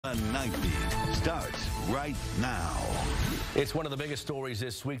A Nightbeat starts right now. It's one of the biggest stories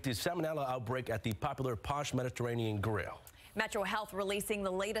this week, the salmonella outbreak at the popular Posh Mediterranean Grill. Metro Health releasing the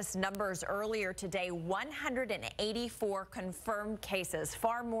latest numbers earlier today. 184 confirmed cases,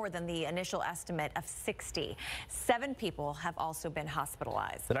 far more than the initial estimate of 60. 7 people have also been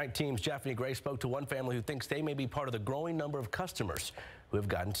hospitalized. The night team's Japhanie Gray spoke to one family who thinks they may be part of the growing number of customers who have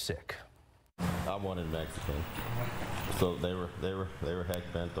gotten sick. I wanted Mexican, so they were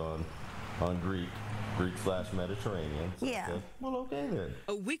heck bent on Greek/Mediterranean. So yeah. said, well, okay then.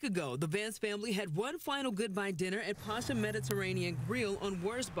 A week ago, the Vance family had one final goodbye dinner at Pasha Mediterranean Grill on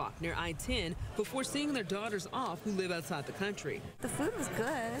Wurzbach near I-10 before seeing their daughters off who live outside the country. The food was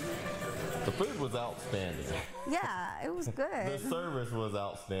good. The food was outstanding. Yeah, it was good. The service was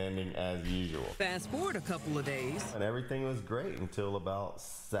outstanding as usual. Fast forward a couple of days. And everything was great until about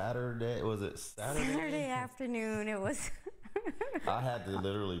Saturday. Was it Saturday? Saturday afternoon, it was. I had to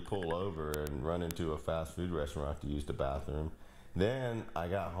literally pull over and run into a fast food restaurant to use the bathroom. Then I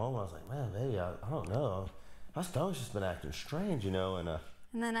got home, I was like, man, baby, I don't know. My stomach's just been acting strange, you know, And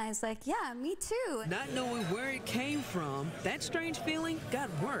then I was like, yeah, me too. Not knowing where it came from, that strange feeling got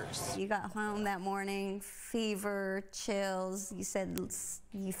worse. You got home that morning, fever, chills. You said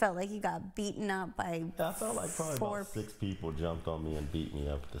you felt like you got beaten up by I felt like probably about 6 people jumped on me and beat me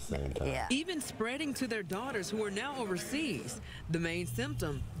up at the same time. Yeah. Even spreading to their daughters who are now overseas. The main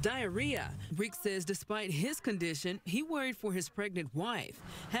symptom, diarrhea. Rick says despite his condition, he worried for his pregnant wife.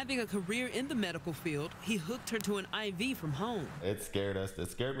 Having a career in the medical field, he hooked her to an IV from home. It scared us.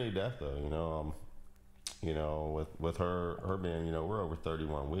 It scared me to death, though. You know, with her being, you know, we're over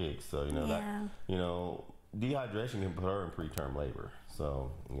 31 weeks, so you know that, you know, dehydration can put her in preterm labor.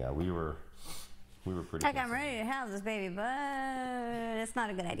 So yeah, we were pretty. Like, I'm ready to have this baby, but it's not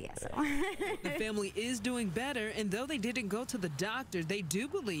a good idea. So. The family is doing better, and though they didn't go to the doctor, they do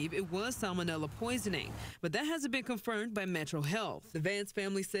believe it was salmonella poisoning. But that hasn't been confirmed by Metro Health. The Vance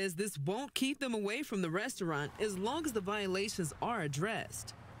family says this won't keep them away from the restaurant as long as the violations are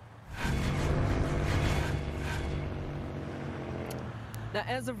addressed. Now,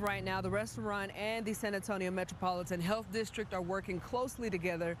 as of right now, the restaurant and the San Antonio Metropolitan Health District are working closely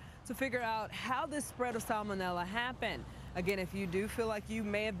together to figure out how this spread of salmonella happened. Again, if you do feel like you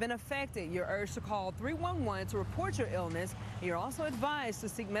may have been affected, you're urged to call 311 to report your illness. You're also advised to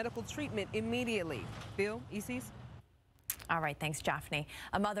seek medical treatment immediately. Bill, ECs? All right, thanks, Japhanie.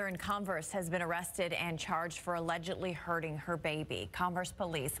 A mother in Converse has been arrested and charged for allegedly hurting her baby. Converse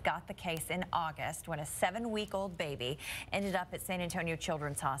police got the case in August when a 7-week-old baby ended up at San Antonio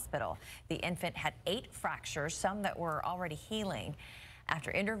Children's Hospital. The infant had 8 fractures, some that were already healing. After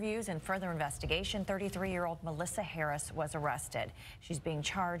interviews and further investigation, 33-year-old Melissa Harris was arrested. She's being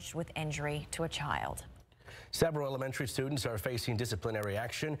charged with injury to a child. Several elementary students are facing disciplinary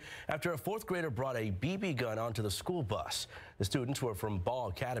action after a 4th grader brought a BB gun onto the school bus. The students were from Ball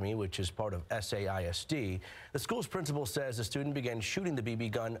Academy, which is part of SAISD. The school's principal says the student began shooting the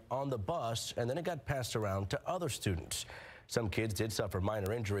BB gun on the bus, and then it got passed around to other students. Some kids did suffer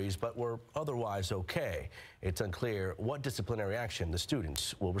minor injuries, but were otherwise okay. It's unclear what disciplinary action the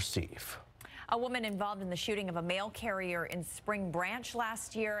students will receive. A woman involved in the shooting of a mail carrier in Spring Branch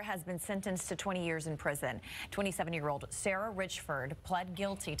last year has been sentenced to 20 years in prison. 27-year-old Sarah Richford pled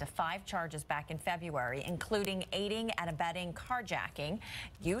guilty to 5 charges back in February, including aiding and abetting carjacking,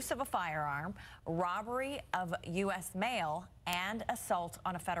 use of a firearm, robbery of U.S. mail, and assault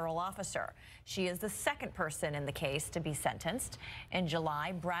on a federal officer. She is the 2nd person in the case to be sentenced. In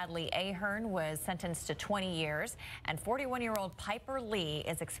July, Bradley Ahern was sentenced to 20 years, and 41-year-old Piper Lee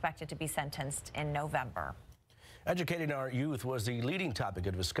is expected to be sentenced in November. Educating our youth was the leading topic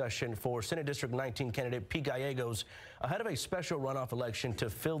of discussion for Senate District 19 candidate Pete Gallegos ahead of a special runoff election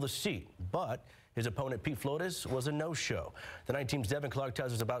to fill the seat. But his opponent, Pete Flores, was a no-show. The night team's Devin Clark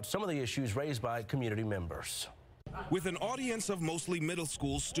tells us about some of the issues raised by community members. With an audience of mostly middle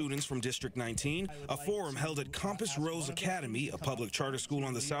school students from District 19, a forum held at Compass Rose Academy, a public charter school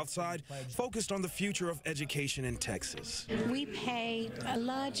on the south side, focused on the future of education in Texas. We pay a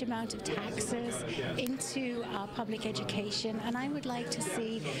large amount of taxes into our public education, and I would like to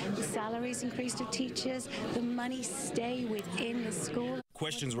see the salaries increased of teachers, the money stay within the school.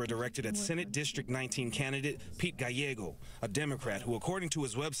 Questions were directed at Senate District 19 candidate Pete Gallego, a Democrat who, according to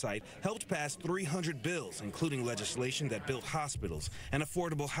his website, helped pass 300 bills, including legislation that built hospitals and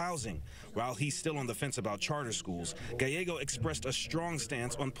affordable housing. While he's still on the fence about charter schools, Gallego expressed a strong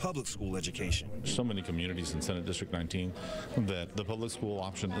stance on public school education. So many communities in Senate District 19 that the public school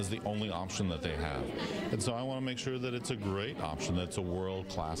option is the only option that they have. And so I want to make sure that it's a great option, that it's a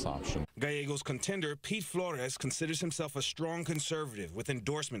world-class option. Gallego's contender, Pete Flores, considers himself a strong conservative with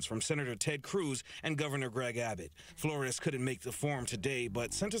endorsements from Senator Ted Cruz and Governor Greg Abbott. Flores couldn't make the forum today,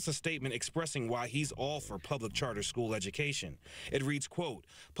 but sent us a statement expressing why he's all for public charter school education. It reads, quote,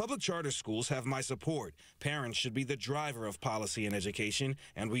 "Public charter schools have my support. Parents should be the driver of policy and education,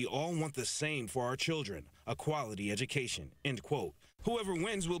 and we all want the same for our children, a quality education," end quote. Whoever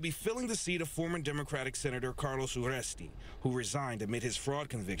wins will be filling the seat of former Democratic Senator Carlos Uresti, who resigned amid his fraud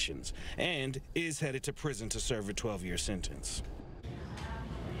convictions and is headed to prison to serve a 12-year sentence.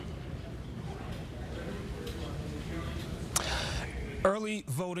 Early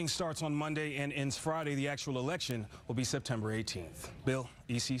voting starts on Monday and ends Friday. The actual election will be September 18th. Bill,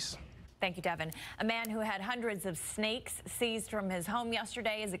 EC's. Thank you, Devin. A man who had hundreds of snakes seized from his home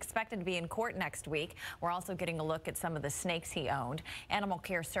yesterday is expected to be in court next week. We're also getting a look at some of the snakes he owned. Animal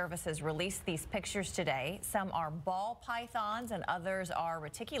Care Services released these pictures today. Some are ball pythons and others are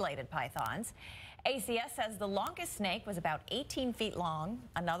reticulated pythons. ACS says the longest snake was about 18 feet long.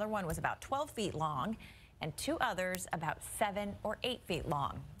 Another one was about 12 feet long. And two others about 7 or 8 feet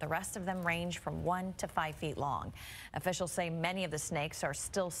long. The rest of them range from 1 to 5 feet long. Officials say many of the snakes are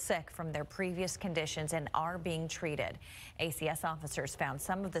still sick from their previous conditions and are being treated. ACS officers found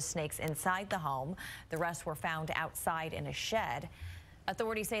some of the snakes inside the home. The rest were found outside in a shed.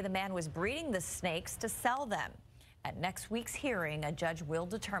 Authorities say the man was breeding the snakes to sell them. At next week's hearing, a judge will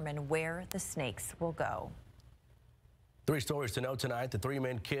determine where the snakes will go. 3 stories to note tonight. The 3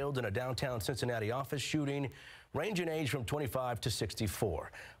 men killed in a downtown Cincinnati office shooting range in age from 25 to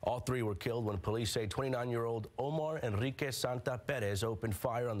 64. All 3 were killed when police say 29-year-old Omar Enrique Santa Perez opened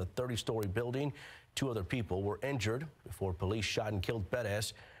fire on the 30-story building. 2 other people were injured before police shot and killed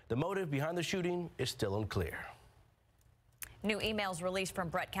Perez. The motive behind the shooting is still unclear. New emails released from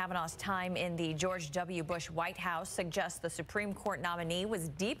Brett Kavanaugh's time in the George W. Bush White House suggest the Supreme Court nominee was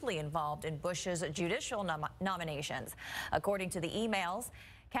deeply involved in Bush's judicial nominations. According to the emails,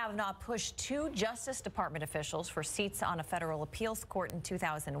 Kavanaugh pushed 2 Justice Department officials for seats on a federal appeals court in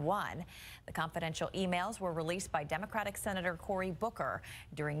 2001. The confidential emails were released by Democratic Senator Cory Booker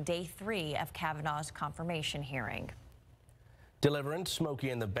during day 3 of Kavanaugh's confirmation hearing. Deliverance, Smokey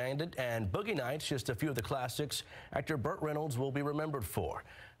and the Bandit, and Boogie Nights, just a few of the classics actor Burt Reynolds will be remembered for.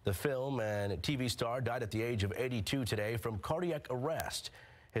 The film and TV star died at the age of 82 today from cardiac arrest.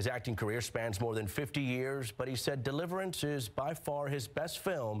 His acting career spans more than 50 years, but he said Deliverance is by far his best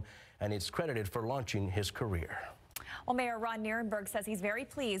film, and it's credited for launching his career. Well, Mayor Ron Nierenberg says he's very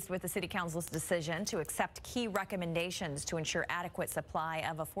pleased with the City Council's decision to accept key recommendations to ensure adequate supply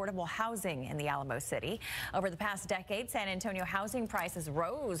of affordable housing in the Alamo City. Over the past decade, San Antonio housing prices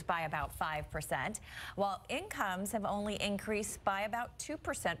rose by about 5%, while incomes have only increased by about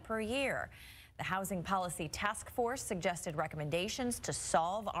 2% per year. The Housing Policy Task Force suggested recommendations to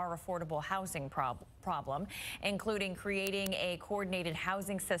solve our affordable housing problem, including creating a coordinated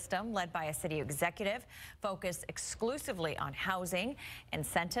housing system led by a city executive, focused exclusively on housing,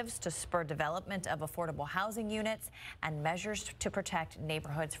 incentives to spur development of affordable housing units, and measures to protect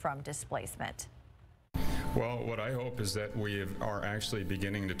neighborhoods from displacement. Well, what I hope is that we are actually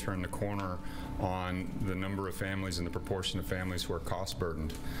beginning to turn the corner on the number of families and the proportion of families who are cost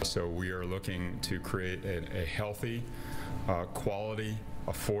burdened. So we are looking to create a healthy, quality,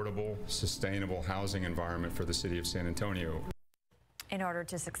 affordable, sustainable housing environment for the city of San Antonio. In order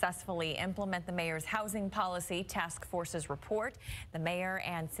to successfully implement the mayor's housing policy task force's report, the mayor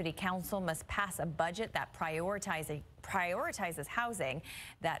and city council must pass a budget that prioritizes housing.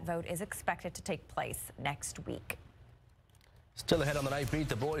 That vote is expected to take place next week. Still ahead on the Nightbeat,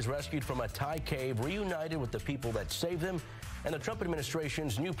 the boys rescued from a Thai cave reunited with the people that saved them, and the Trump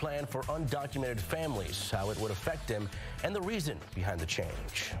administration's new plan for undocumented families, how it would affect them, and the reason behind the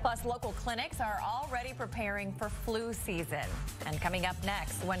change. Plus, local clinics are already preparing for flu season. And coming up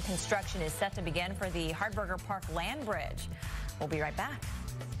next, when construction is set to begin for the Hardberger Park Land Bridge. We'll be right back.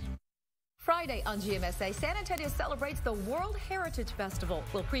 Friday on GMSA, San Antonio celebrates the World Heritage Festival.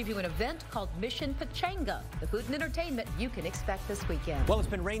 We'll preview an event called Mission Pachanga, the food and entertainment you can expect this weekend. Well, it's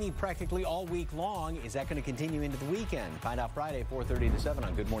been raining practically all week long. Is that going to continue into the weekend? Find out Friday, 4:30 to 7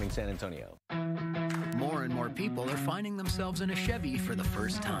 on Good Morning San Antonio. More and more people are finding themselves in a Chevy for the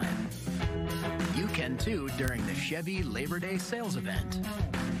first time. You can too during the Chevy Labor Day sales event.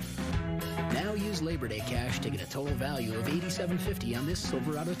 Now use Labor Day cash to get a total value of $87.50 on this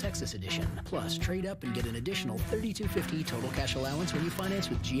Silverado Texas edition. Plus, trade up and get an additional $32.50 total cash allowance when you finance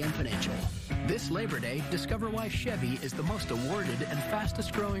with GM Financial. This Labor Day, discover why Chevy is the most awarded and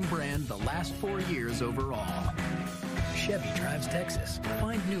fastest growing brand the last 4 years overall. Chevy drives Texas.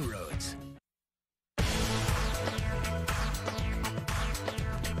 Find new roads.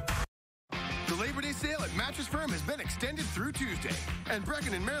 The Labor Day sale at Mattress Firm has been extended through Tuesday. And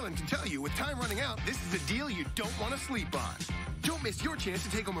Brecken and Maryland can tell you, with time running out, this is a deal you don't want to sleep on. Don't miss your chance to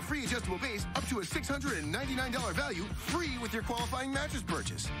take home a free adjustable base up to a $699 value free with your qualifying mattress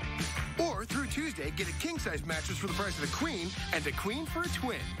purchase. Or through Tuesday, get a king-size mattress for the price of a queen and a queen for a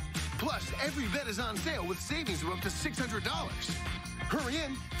twin. Plus, every bed is on sale with savings of up to $600. Hurry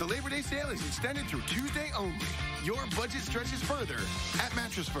in. The Labor Day sale is extended through Tuesday only. Your budget stretches further at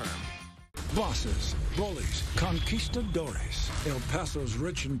Mattress Firm. Bosses, bullies, conquistadores. El Paso's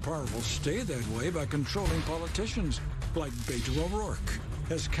rich and powerful stay that way by controlling politicians, like Beto O'Rourke.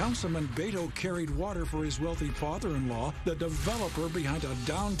 As Councilman Beto carried water for his wealthy father-in-law, the developer behind a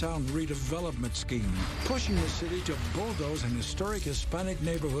downtown redevelopment scheme, pushing the city to bulldoze an historic Hispanic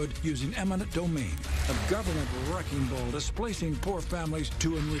neighborhood using eminent domain. A government wrecking ball displacing poor families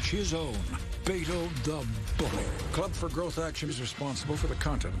to enrich his own. Beto the Bully. Club for Growth Action is responsible for the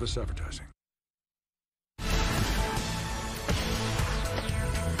content of this advertising.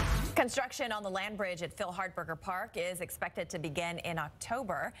 Construction on the land bridge at Phil Hartberger Park is expected to begin in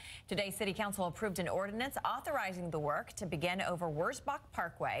October. Today, City Council approved an ordinance authorizing the work to begin over Wurzbach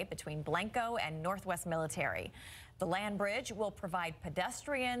Parkway between Blanco and Northwest Military. The land bridge will provide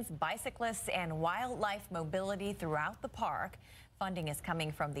pedestrians, bicyclists, and wildlife mobility throughout the park. Funding is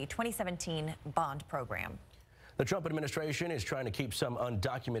coming from the 2017 bond program. The Trump administration is trying to keep some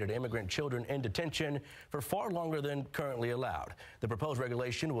undocumented immigrant children in detention for far longer than currently allowed. The proposed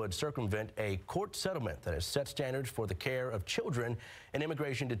regulation would circumvent a court settlement that has set standards for the care of children in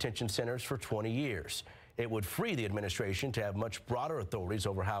immigration detention centers for 20 years. It would free the administration to have much broader authorities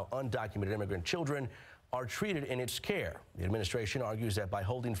over how undocumented immigrant children are treated in its care. The administration argues that by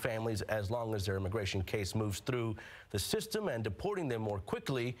holding families as long as their immigration case moves through the system and deporting them more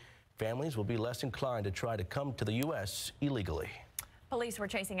quickly, families will be less inclined to try to come to the U.S. illegally. Police were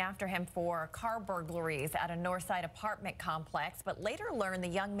chasing after him for car burglaries at a Northside apartment complex, but later learned the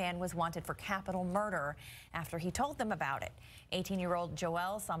young man was wanted for capital murder after he told them about it. 18-year-old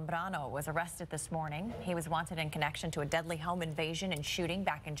Joel Zambrano was arrested this morning. He was wanted in connection to a deadly home invasion and shooting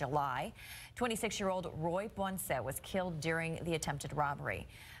back in July. 26-year-old Roy Ponce was killed during the attempted robbery.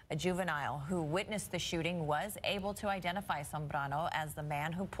 A juvenile who witnessed the shooting was able to identify Zambrano as the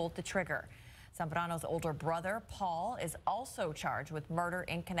man who pulled the trigger. Zambrano's older brother, Paul, is also charged with murder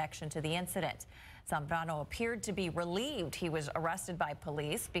in connection to the incident. Zambrano appeared to be relieved he was arrested by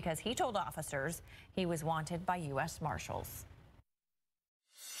police because he told officers he was wanted by U.S. Marshals.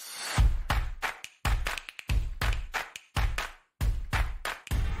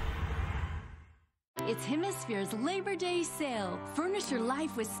 It's Hemisphere's Labor Day sale. Furnish your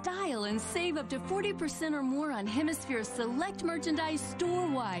life with style and save up to 40% or more on Hemisphere's select merchandise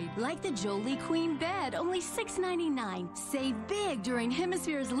store-wide. Like the Jolie Queen bed, only $6.99. Save big during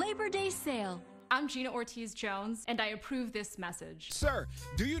Hemisphere's Labor Day sale. I'm Gina Ortiz-Jones, and I approve this message. Sir,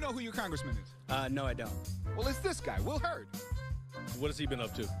 do you know who your congressman is? No, I don't. Well, it's this guy, Will Hurd. What has he been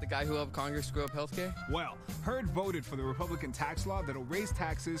up to? The guy who helped Congress screw up healthcare? Well, Hurd voted for the Republican tax law that'll raise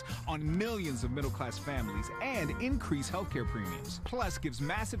taxes on millions of middle-class families and increase healthcare premiums. Plus, gives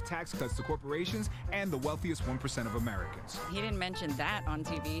massive tax cuts to corporations and the wealthiest 1% of Americans. He didn't mention that on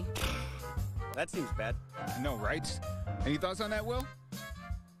TV. That seems bad. I know, right? Any thoughts on that, Will?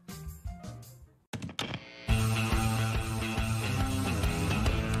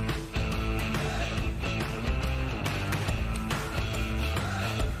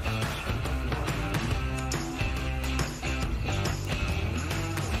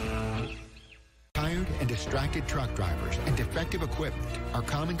 Distracted truck drivers and defective equipment are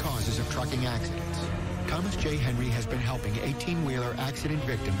common causes of trucking accidents. Thomas J. Henry has been helping 18-wheeler accident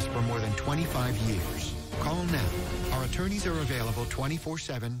victims for more than 25 years. Call now. Our attorneys are available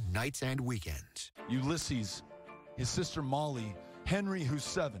 24/7, nights and weekends. Ulysses, his sister Molly, Henry, who's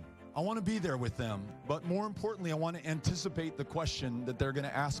 7. I want to be there with them, but more importantly, I want to anticipate the question that they're going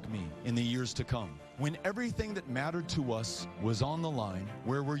to ask me in the years to come. When everything that mattered to us was on the line,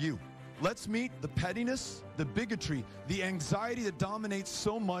 where were you? Let's meet the pettiness, the bigotry, the anxiety that dominates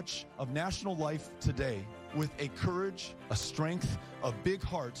so much of national life today with a courage, a strength, a big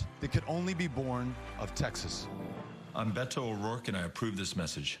heart that could only be born of Texas. I'm Beto O'Rourke, and I approve this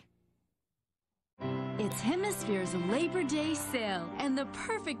message. It's Hemisphere's Labor Day sale and the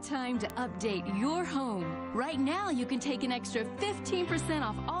perfect time to update your home. Right now, you can take an extra 15%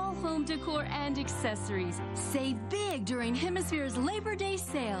 off all home decor and accessories. Save big during Hemisphere's Labor Day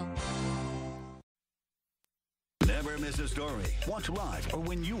sale. Never miss a story. Watch live or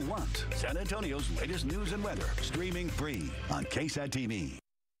when you want. San Antonio's latest news and weather. Streaming free on KSAT TV.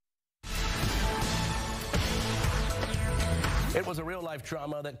 It was a real-life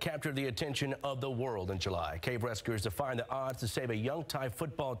drama that captured the attention of the world in July. Cave rescuers defying the odds to save a young Thai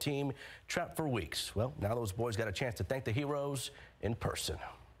football team trapped for weeks. Well, now those boys got a chance to thank the heroes in person.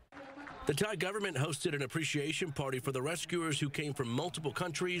 The Thai government hosted an appreciation party for the rescuers who came from multiple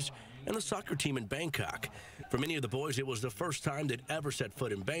countries and the soccer team in Bangkok. For many of the boys, it was the first time they'd ever set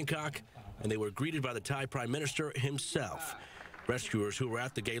foot in Bangkok, and they were greeted by the Thai Prime Minister himself. Rescuers who were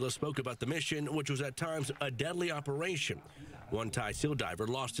at the gala spoke about the mission, which was at times a deadly operation. One Thai SEAL diver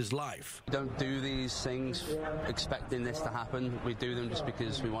lost his life. We don't do these things expecting this to happen. We do them just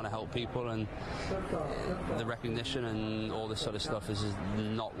because we want to help people, and the recognition and all this sort of stuff is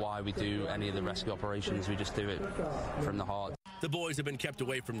not why we do any of the rescue operations. We just do it from the heart. The boys have been kept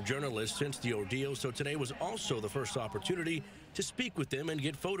away from journalists since the ordeal, so today was also the first opportunity to speak with them and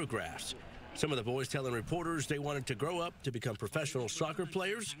get photographs. Some of the boys telling reporters they wanted to grow up to become professional soccer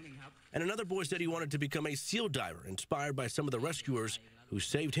players, and another boy said he wanted to become a SEAL diver, inspired by some of the rescuers who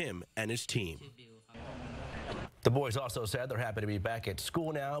saved him and his team. The boys also said they're happy to be back at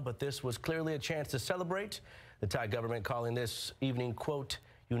school now, but this was clearly a chance to celebrate. The Thai government calling this evening, quote,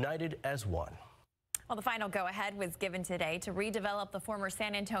 united as one. Well, the final go-ahead was given today to redevelop the former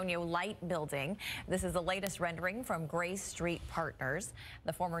San Antonio Light building. This is the latest rendering from Gray Street Partners.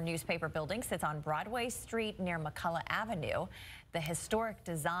 The former newspaper building sits on Broadway Street near McCullough Avenue. The Historic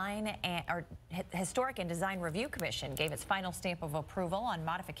and Design Review Commission gave its final stamp of approval on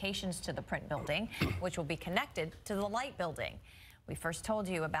modifications to the print building, which will be connected to the Light building. We first told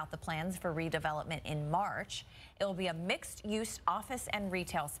you about the plans for redevelopment in March. It will be a mixed-use office and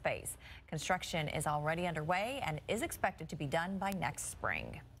retail space. Construction is already underway and is expected to be done by next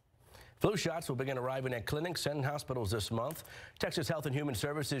spring. Flu shots will begin arriving at clinics and hospitals this month. Texas Health and Human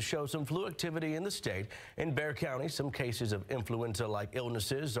Services show some flu activity in the state. In Bexar County, some cases of influenza-like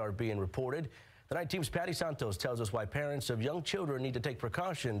illnesses are being reported. The Night Team's Patty Santos tells us why parents of young children need to take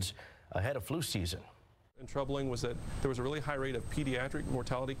precautions ahead of flu season. And troubling was that there was a really high rate of pediatric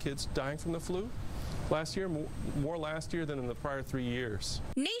mortality kids dying from the flu last year, more last year than in the prior 3 years.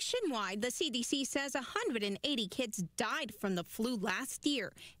 Nationwide, the CDC says 180 kids died from the flu last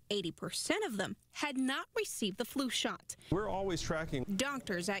year. 80% of them had not received the flu shot. We're always tracking.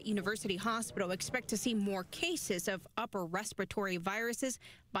 Doctors at University Hospital expect to see more cases of upper respiratory viruses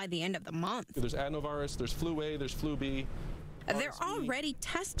by the end of the month. There's adenovirus, there's flu A, there's flu B. They're already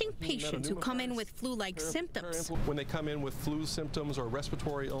testing patients who come in with flu-like symptoms. When they come in with flu symptoms or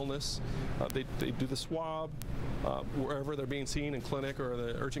respiratory illness, they do the swab wherever they're being seen, in clinic or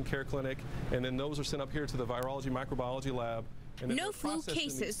the urgent care clinic, and then those are sent up here to the virology microbiology lab. No flu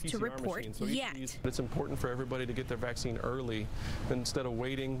cases to report yet. It's important for everybody to get their vaccine early instead of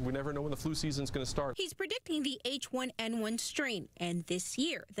waiting. We never know when the flu season is going to start. He's predicting the H1N1 strain, and this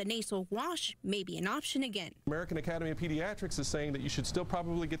year the nasal wash may be an option again. American Academy of Pediatrics is saying that you should still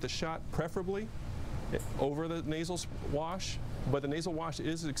probably get the shot, preferably over the nasal wash, but the nasal wash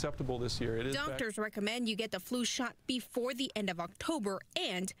is acceptable this year. It is. Doctors recommend you get the flu shot before the end of October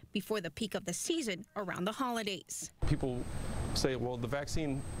and before the peak of the season around the holidays. People say, well, the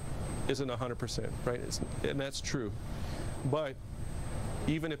vaccine isn't 100%, right? And that's true. But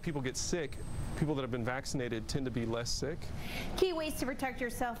even if people get sick, people that have been vaccinated tend to be less sick. Key ways to protect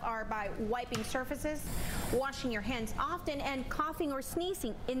yourself are by wiping surfaces, washing your hands often, and coughing or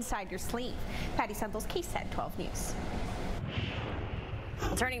sneezing inside your sleeve. Patty Santos, KSAT 12 News.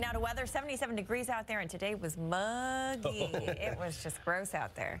 Turning now to weather, 77 degrees out there, and today was muggy. It was just gross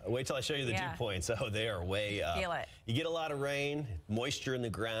out there. Wait till I show you the dew points. Oh, they are way up. Feel it. You get a lot of rain, moisture in the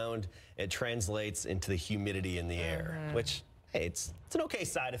ground. It translates into the humidity in the air, which, hey, it's an okay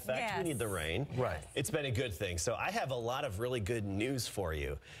side effect. Yes. We need the rain. Right. It's been a good thing. So I have a lot of really good news for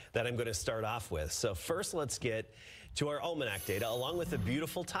you that I'm going to start off with. So first, let's get to our almanac data, along with a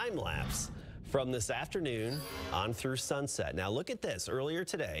beautiful time lapse from this afternoon on through sunset. Now look at this. Earlier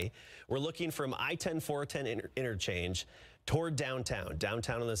today, we're looking from I-10-410 interchange toward downtown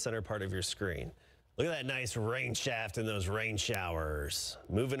in the center part of your screen. Look at that nice rain shaft and those rain showers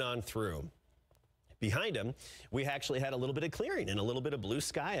moving on through. Behind them, we actually had a little bit of clearing and a little bit of blue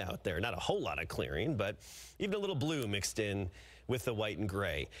sky out there. Not a whole lot of clearing, but even a little blue mixed in with the white and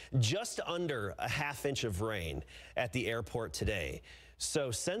gray. Just under a ½ inch of rain at the airport today.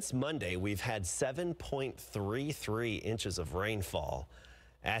 So since Monday, we've had 7.33 inches of rainfall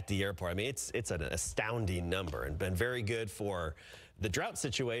at the airport. I mean, it's an astounding number and been very good for the drought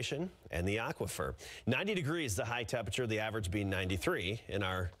situation and the aquifer. 90 degrees, the high temperature, the average being 93, and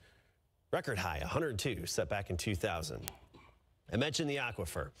our record high, 102, set back in 2000. I mentioned the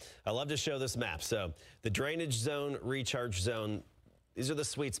aquifer. I love to show this map. So the drainage zone, recharge zone, These are the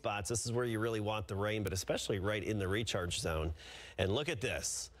sweet spots. This is where you really want the rain, but especially right in the recharge zone. And look at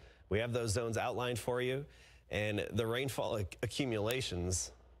this. We have those zones outlined for you, and the rainfall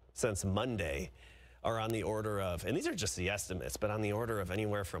accumulations since Monday are on the order of, and these are just the estimates, but on the order of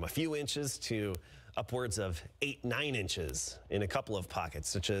anywhere from a few inches to upwards of 8-9 inches in a couple of pockets,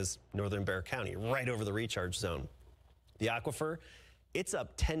 such as northern Bexar County, right over the recharge zone. The aquifer, it's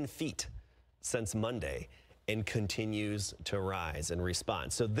up 10 feet since Monday and continues to rise and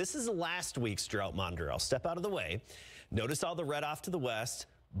respond. So this is last week's drought monitor. I'll step out of the way. Notice all the red off to the west.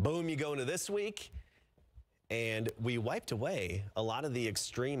 Boom, you go into this week. And we wiped away a lot of the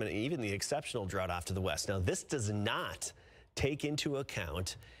extreme and even the exceptional drought off to the west. Now, this does not take into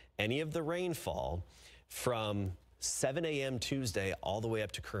account any of the rainfall from 7 a.m. Tuesday all the way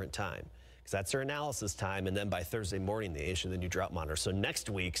up to current time, because that's their analysis time. And then by Thursday morning, they issue the new drought monitor. So next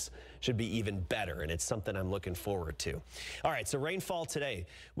week's should be even better, and it's something I'm looking forward to. All right, so rainfall today.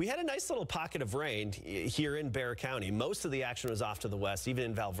 We had a nice little pocket of rain here in Bexar County. Most of the action was off to the west, even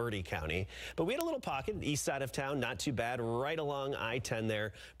in Valverde County. But we had a little pocket east side of town, not too bad, right along I-10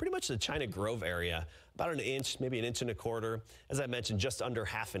 there, pretty much the China Grove area, about an inch, maybe an inch and a quarter. As I mentioned, just under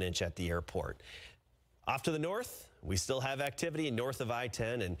half an inch at the airport. Off to the north, we still have activity north of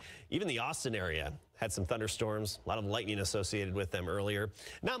I-10, and even the Austin area had some thunderstorms, a lot of lightning associated with them earlier.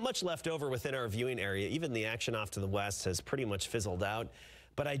 Not much left over within our viewing area. Even the action off to the west has pretty much fizzled out,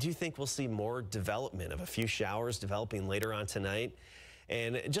 but I do think we'll see more development of a few showers developing later on tonight,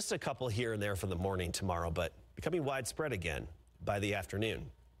 and just a couple here and there for the morning tomorrow, but becoming widespread again by the afternoon.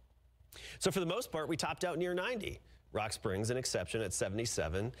 So for the most part, we topped out near 90. Rock Springs an exception at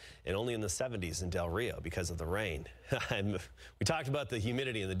 77, and only in the 70s in Del Rio because of the rain. We talked about the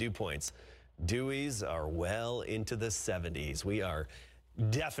humidity and the dew points. Dewies are well into the 70s. We are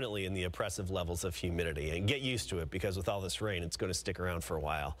definitely in the oppressive levels of humidity, and get used to it, because with all this rain, it's going to stick around for a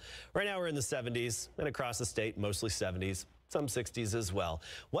while. Right now we're in the 70s, and across the state, mostly 70s. Some 60s as well.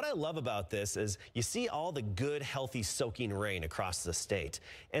 What I love about this is you see all the good, healthy, soaking rain across the state.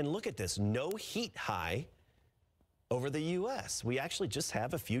 And look at this, no heat high over the U.S. We actually just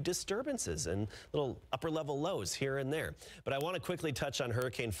have a few disturbances and little upper-level lows here and there. But I want to quickly touch on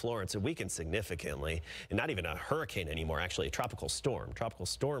Hurricane Florence. It weakened significantly, and not even a hurricane anymore, actually a tropical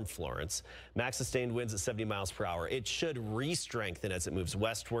storm Florence. Max sustained winds at 70 miles per hour. It should re-strengthen as it moves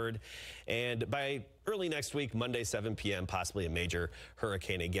westward, and by early next week, Monday, 7 p.m., possibly a major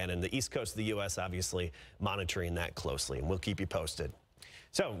hurricane again. And the east coast of the U.S. obviously monitoring that closely, and we'll keep you posted.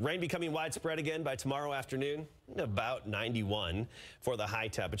 So rain becoming widespread again by tomorrow afternoon, about 91 for the high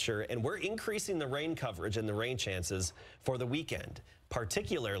temperature. And we're increasing the rain coverage and the rain chances for the weekend,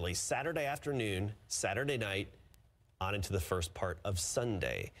 particularly Saturday afternoon, Saturday night, on into the first part of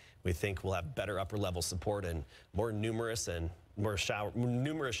Sunday. We think we'll have better upper level support and more numerous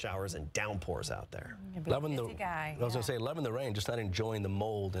showers and downpours out there. Loving the guy. I was going to say, loving the rain, just not enjoying the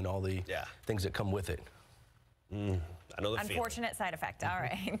mold and all the things that come with it. I know the Unfortunate side effect. All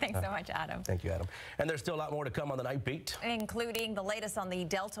right. Thanks so much, Adam. Thank you, Adam. And there's still a lot more to come on the Night Beat, including the latest on the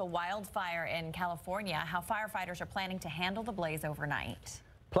Delta wildfire in California, how firefighters are planning to handle the blaze overnight.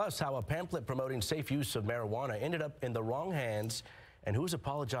 Plus, how a pamphlet promoting safe use of marijuana ended up in the wrong hands, and who's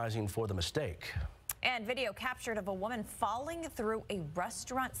apologizing for the mistake. And video captured of a woman falling through a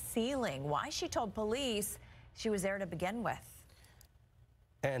restaurant ceiling. Why she told police she was there to begin with.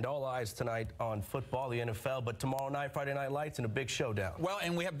 And all eyes tonight on football, the NFL, but tomorrow night, Friday Night Lights, and a big showdown. Well,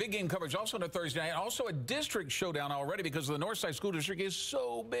 and we have big game coverage also on a Thursday night, also a district showdown already, because the Northside School District is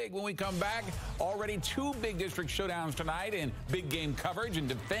so big. When we come back, already 2 big district showdowns tonight and big game coverage and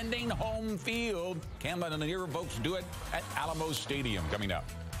defending home field. Can't let the Hero folks do it at Alamo Stadium coming up.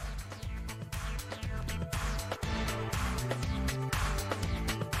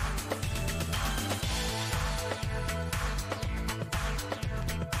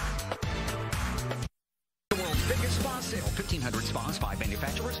 Sale, 1,500 spas, 5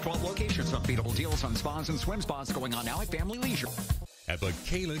 manufacturers, 12 locations. Unbeatable deals on spas and swim spas going on now at Family Leisure. At the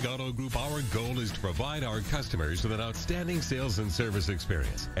K-Lig Auto Group, our goal is to provide our customers with an outstanding sales and service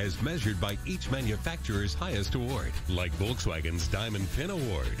experience as measured by each manufacturer's highest award, like Volkswagen's Diamond Pin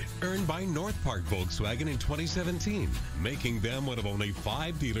Award, earned by North Park Volkswagen in 2017, making them one of only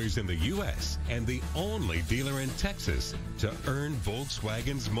 5 dealers in the U.S. and the only dealer in Texas to earn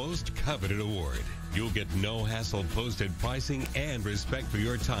Volkswagen's most coveted award. You'll get no hassle posted pricing and respect for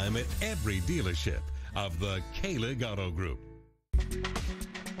your time at every dealership of the K-Lig Auto Group.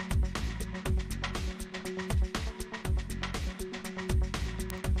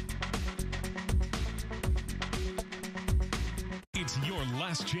 It's your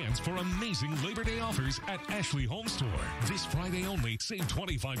last chance for amazing Labor Day offers at Ashley Home Store. This Friday only, save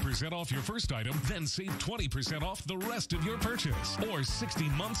 25% off your first item, then save 20% off the rest of your purchase. Or 60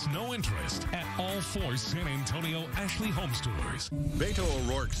 months no interest at all 4 San Antonio Ashley Home Stores. Beto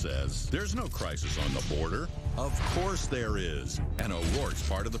O'Rourke says there's no crisis on the border. Of course there is. And O'Rourke's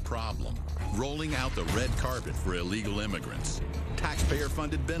part of the problem. Rolling out the red carpet for illegal immigrants,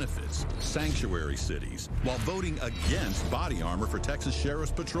 taxpayer-funded benefits, sanctuary cities, while voting against body armor for Texas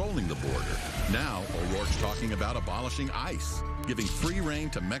sheriffs patrolling the border. Now, O'Rourke's talking about abolishing ICE, giving free rein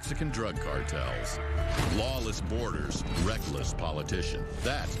to Mexican drug cartels. Lawless borders, reckless politician.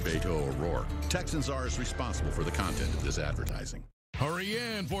 That's Beto O'Rourke. Texans are as responsible for the content of this advertising. Hurry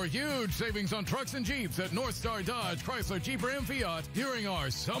in for huge savings on trucks and Jeeps at North Star Dodge, Chrysler, Jeep, Ram, Fiat during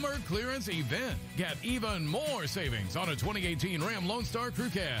our summer clearance event. Get even more savings on a 2018 Ram Lone Star Crew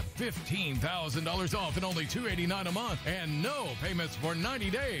Cab. $15,000 off and only $289 a month and no payments for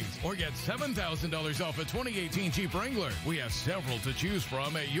 90 days. Or get $7,000 off a 2018 Jeep Wrangler. We have several to choose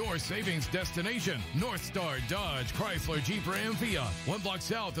from at your savings destination. North Star Dodge, Chrysler, Jeep, Ram, Fiat. 1 block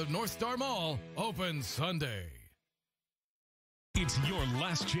south of North Star Mall. Open Sunday. It's your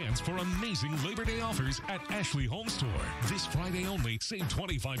last chance for amazing Labor Day offers at Ashley Home Store. This Friday only, save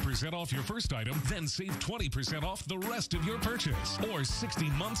 25% off your first item, then save 20% off the rest of your purchase. Or 60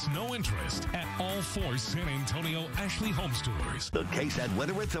 months no interest at all 4 San Antonio Ashley Home Stores. The KSAT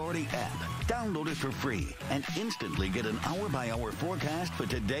Weather Authority app. Download it for free and instantly get an hour-by-hour forecast for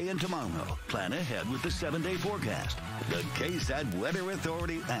today and tomorrow. Plan ahead with the 7-day forecast. The KSAT Weather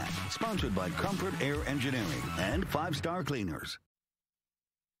Authority app. Sponsored by Comfort Air Engineering and 5-Star Cleaners.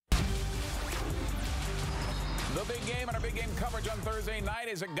 The big game and our big game coverage on Thursday night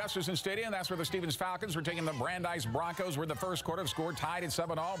is at Gustafson Stadium. That's where the Stevens Falcons were taking the Brandeis Broncos. We're in the first quarter. The score tied at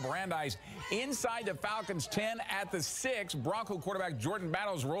 7-all. Brandeis inside the Falcons 10 at the 6. Bronco quarterback Jordan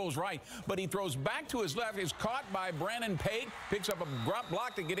Battles rolls right, but he throws back to his left. Is caught by Brandon Pate. Picks up a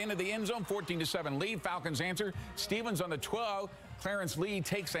block to get into the end zone. 14-7 lead. Falcons answer. Stevens on the 12. Clarence Lee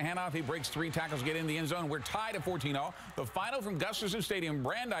takes the handoff. He breaks 3 tackles, get in the end zone. We're tied at 14-all. The final from Gustafson Stadium,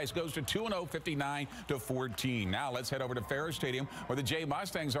 Brandeis goes to 2-0, 59-14. Now let's head over to Ferris Stadium, where the Jay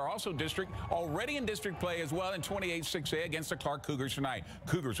Mustangs are also already in district play as well in 28-6A against the Clark Cougars tonight.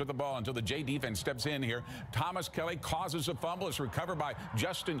 Cougars with the ball until the Jay defense steps in here. Thomas Kelly causes a fumble. It's recovered by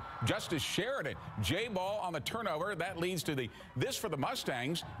Justice Sheridan. Jay ball on the turnover. That leads to this for the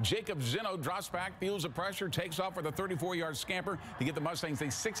Mustangs. Jacob Zeno drops back, feels the pressure, takes off for the 34-yard scamper to get the Mustangs a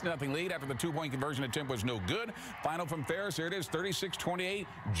 6-0 lead after the 2-point conversion attempt was no good. Final from Ferris, here it is, 36-28.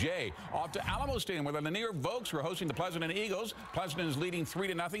 Jay off to Alamo Stadium, where the Lanier Vokes were hosting the Pleasanton Eagles. Pleasanton is leading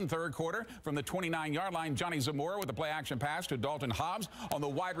 3-0 third quarter. From the 29-yard line, Johnny Zamora with the play-action pass to Dalton Hobbs on the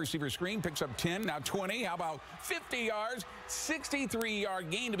wide receiver screen, picks up 10, now 20. How about 50 yards? 63-yard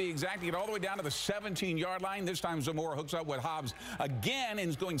gain to be exact. To get all the way down to the 17-yard line. This time Zamora hooks up with Hobbs again and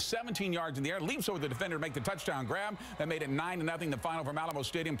is going 17 yards in the air. Leaps over the defender to make the touchdown grab. That made it 9-0. The final from Alamo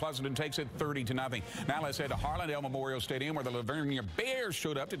Stadium. Pleasanton takes it 30-0. Now let's head to Harlandale Memorial Stadium, where the Lavernia Bears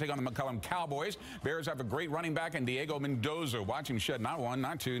showed up to take on the McCullum Cowboys. Bears have a great running back in Diego Mendoza. Watch him shed not 1,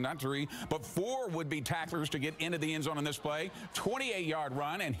 not 2, not 3, but 4 would-be tacklers to get into the end zone on this play. 28-yard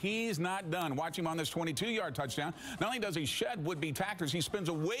run, and he's not done. Watch him on this 22-yard touchdown. Not only does he shed would-be tacklers, he spins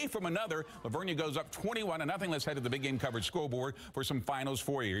away from another. Lavernia goes up 21-0. Let's head to the big game coverage scoreboard for some finals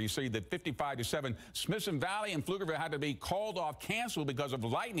for you. You see that 55-7, Smithson Valley and Pflugerville had to be called off, canceled because of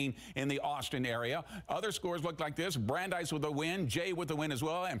lightning in the Austin area. Other scores look like this. Brandeis with a win, Jay with the win as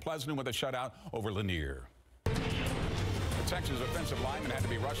well, and Pleasanton with a shutout over Lanier. The Texas offensive lineman had to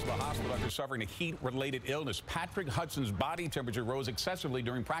be rushed to the hospital after suffering a heat-related illness. Patrick Hudson's body temperature rose excessively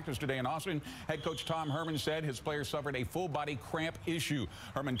during practice today in Austin. Head coach Tom Herman said his players suffered a full-body cramp issue.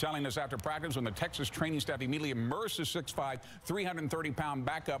 Herman telling us after practice when the Texas training staff immediately immersed his 6'5", 330-pound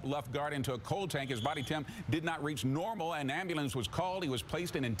backup left guard into a cold tank. His body temp did not reach normal. An ambulance was called. He was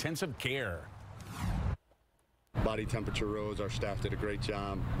placed in intensive care. Body temperature rose. Our staff did a great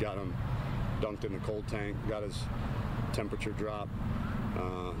job. Got him dunked in the cold tank. Got his temperature drop,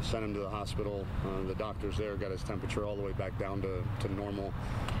 sent him to the hospital. The doctors there got his temperature all the way back down to normal,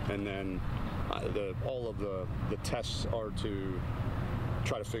 and then all of the tests are to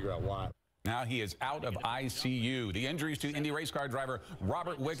try to figure out why. Now he is out of ICU. The injuries to Indy race car driver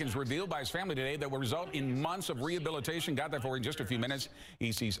Robert Wickens revealed by his family today that will result in months of rehabilitation. Got that for you in just a few minutes.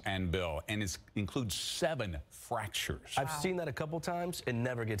 EC's and Bill. And it includes 7 fractures. I've seen that a couple times. It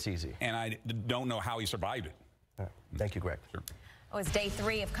never gets easy. And I don't know how he survived it. Thank you, Greg. Sure. It was day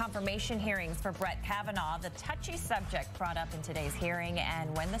 3 of confirmation hearings for Brett Kavanaugh, the touchy subject brought up in today's hearing,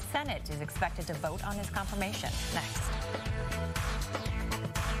 and when the Senate is expected to vote on his confirmation. Next.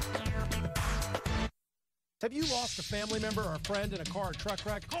 Have you lost a family member or a friend in a car or truck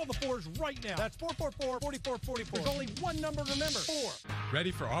wreck? Call the Fours right now. That's 444-4444. There's only one number to remember. 4.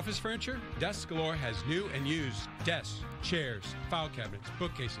 Ready for office furniture? Desk Galore has new and used desks, chairs, file cabinets,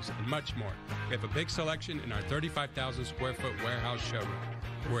 bookcases, and much more. We have a big selection in our 35,000 square foot warehouse showroom.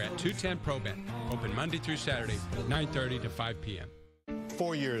 We're at 210 ProBet, open Monday through Saturday, 9:30 to 5 p.m.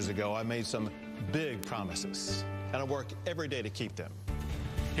 4 years ago, I made some big promises, and I work every day to keep them.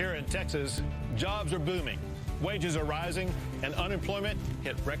 Here in Texas, jobs are booming, wages are rising, and unemployment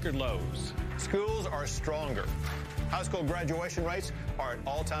hit record lows. Schools are stronger. High school graduation rates are at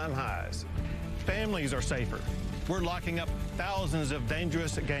all-time highs. Families are safer. We're locking up thousands of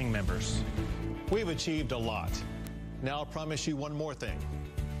dangerous gang members. We've achieved a lot. Now I'll promise you one more thing.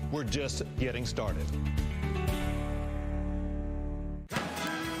 We're just getting started.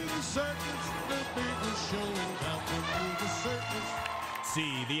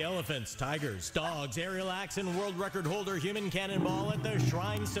 See the elephants, tigers, dogs, aerial axe, and world record holder Human Cannonball at the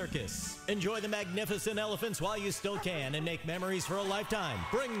Shrine Circus. Enjoy the magnificent elephants while you still can and make memories for a lifetime.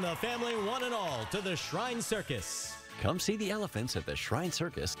 Bring the family one and all to the Shrine Circus. Come see the elephants at the Shrine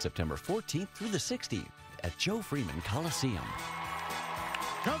Circus September 14th through the 16th at Joe Freeman Coliseum.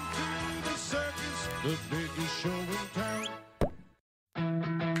 Come to the circus, the biggest show in town.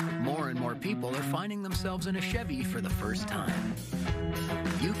 More and more people are finding themselves in a Chevy for the first time.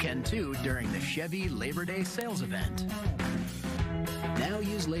 You can too during the Chevy Labor Day sales event. Now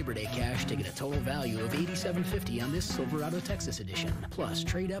use Labor Day cash to get a total value of $87.50 on this Silverado Texas edition. Plus,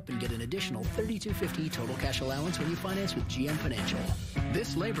 trade up and get an additional $32.50 total cash allowance when you finance with GM Financial.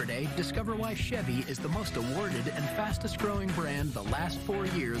 This Labor Day, discover why Chevy is the most awarded and fastest growing brand the last 4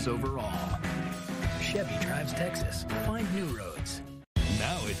 years overall. Chevy drives Texas. Find new roads.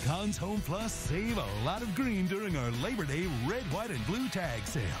 Now at Conn's Home Plus, save a lot of green during our Labor Day red, white, and blue tag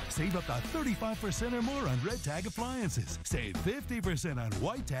sale. Save up to 35% or more on red tag appliances. Save 50% on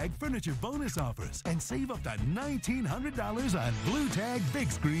white tag furniture bonus offers. And save up to $1,900 on blue tag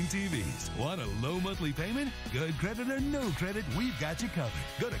big screen TVs. Want a low monthly payment? Good credit or no credit, we've got you covered.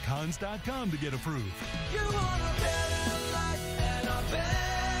 Go to Cons.com to get approved. You want a better life and a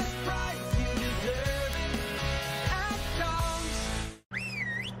best price. You deserve it at Cons.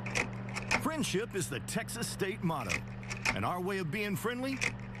 Friendship is the Texas state motto, and our way of being friendly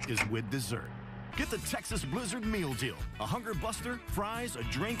is with dessert. Get the Texas Blizzard Meal Deal. A Hunger Buster, fries, a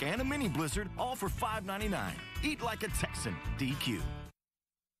drink, and a mini blizzard, all for $5.99. Eat like a Texan. DQ.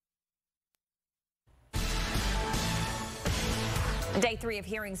 Day 3 of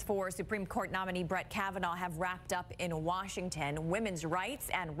hearings for Supreme Court nominee Brett Kavanaugh have wrapped up in Washington. Women's rights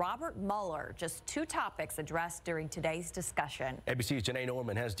and Robert Mueller, just 2 topics addressed during today's discussion. ABC's Janae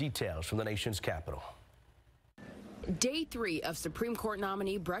Norman has details from the nation's capital. Day 3 of Supreme Court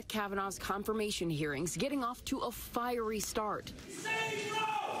nominee Brett Kavanaugh's confirmation hearings getting off to a fiery start.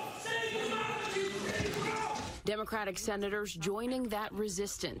 Democratic senators joining that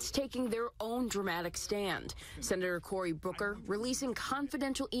resistance, taking their own dramatic stand. Senator Cory Booker releasing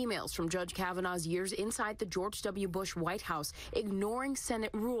confidential emails from Judge Kavanaugh's years inside the George W. Bush White House, ignoring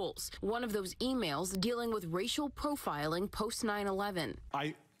Senate rules. One of those emails dealing with racial profiling post 9/11.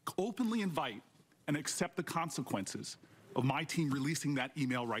 I openly invite and accept the consequences of my team releasing that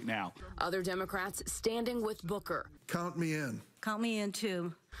email right now. Other Democrats standing with Booker. Count me in. Count me in,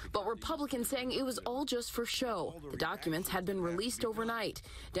 too. But Republicans saying it was all just for show. The documents had been released overnight.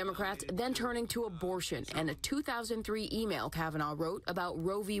 Democrats then turning to abortion and a 2003 email Kavanaugh wrote about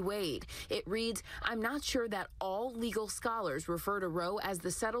Roe v. Wade. It reads, "I'm not sure that all legal scholars refer to Roe as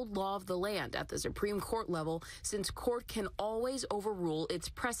the settled law of the land at the Supreme Court level, since court can always overrule its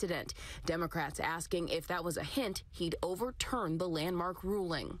precedent." Democrats asking if that was a hint he'd overturn the landmark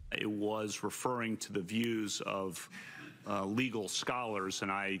ruling. It was referring to the views of legal scholars,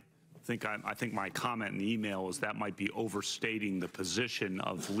 and I think my comment in the email is that might be overstating the position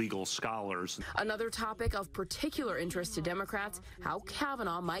of legal scholars. Another topic of particular interest to Democrats, how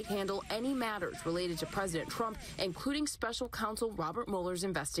Kavanaugh might handle any matters related to President Trump, including special counsel Robert Mueller's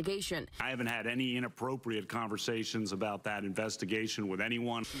investigation. I haven't had any inappropriate conversations about that investigation with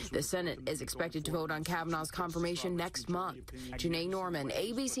anyone. The Senate is expected to vote on Kavanaugh's confirmation next month. Janae Norman,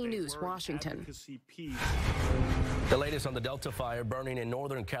 ABC News, Washington. The latest on the Delta fire burning in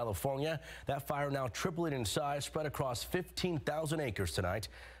Northern California. That fire now tripling in size, spread across 15,000 acres tonight.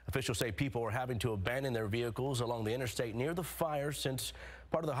 Officials say people are having to abandon their vehicles along the interstate near the fire since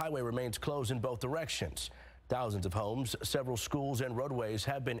part of the highway remains closed in both directions. Thousands of homes, several schools, and roadways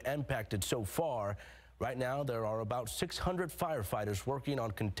have been impacted so far. Right now, there are about 600 firefighters working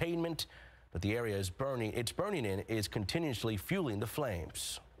on containment, but the area it's burning in is continuously fueling the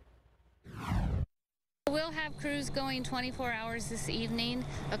flames. We'll have crews going 24 hours this evening.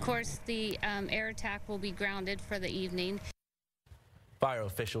 Of course, the air attack will be grounded for the evening. Fire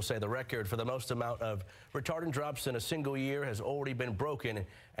officials say the record for the most amount of retardant drops in a single year has already been broken,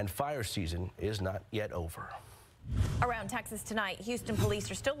 and fire season is not yet over. Around Texas tonight, Houston police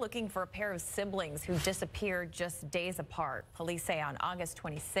are still looking for a pair of siblings who disappeared just days apart. Police say on August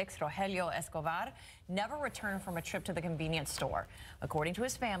 26, Rogelio Escobar never returned from a trip to the convenience store. According to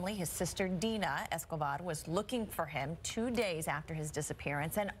his family, his sister Dina Escobar was looking for him 2 days after his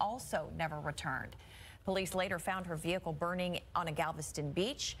disappearance and also never returned. Police later found her vehicle burning on a Galveston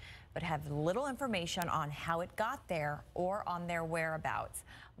beach, but have little information on how it got there or on their whereabouts.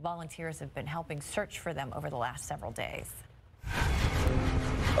 Volunteers have been helping search for them over the last several days.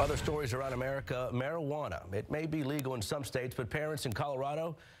 Other stories around America, marijuana. It may be legal in some states, but parents in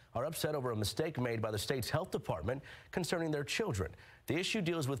Colorado are upset over a mistake made by the state's health department concerning their children. The issue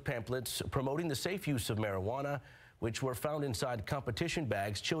deals with pamphlets promoting the safe use of marijuana, which were found inside competition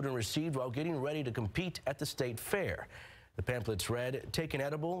bags children received while getting ready to compete at the state fair. The pamphlets read, "Take an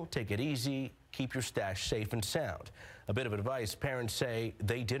edible, take it easy, keep your stash safe and sound." A bit of advice parents say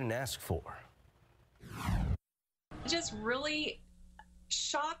they didn't ask for. Just really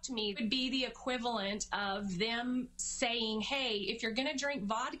shocked me. It would be the equivalent of them saying, hey, if you're going to drink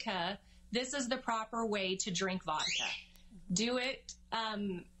vodka, this is the proper way to drink vodka. Do it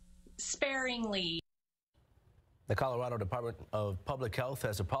sparingly. The Colorado Department of Public Health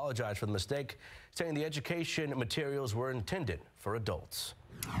has apologized for the mistake, saying the education materials were intended for adults.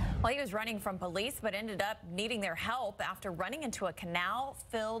 Well, he was running from police, but ended up needing their help after running into a canal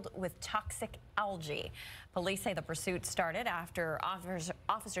filled with toxic algae. Police say the pursuit started after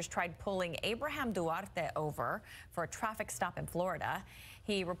officers tried pulling Abraham Duarte over for a traffic stop in Florida.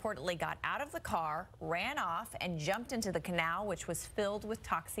 He reportedly got out of the car, ran off, and jumped into the canal, which was filled with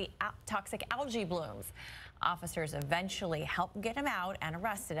toxic algae blooms. Officers eventually helped get him out and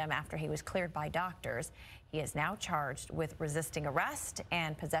arrested him after he was cleared by doctors. He is now charged with resisting arrest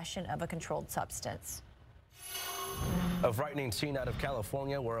and possession of a controlled substance. A frightening scene out of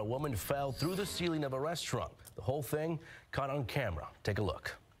California where a woman fell through the ceiling of a restaurant. The whole thing caught on camera. Take a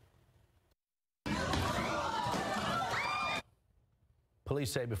look.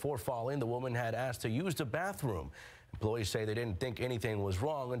 Police say before falling, the woman had asked to use the bathroom. Employees say they didn't think anything was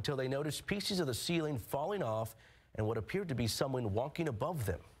wrong until they noticed pieces of the ceiling falling off and what appeared to be someone walking above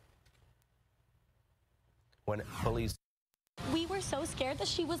them. When police... We were so scared that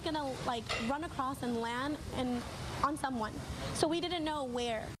she was gonna like run across and land on someone, so we didn't know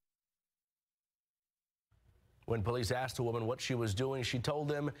where. When police asked the woman what she was doing, she told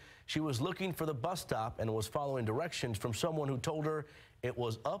them she was looking for the bus stop and was following directions from someone who told her it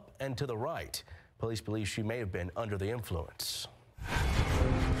was up and to the right. Police believe she may have been under the influence.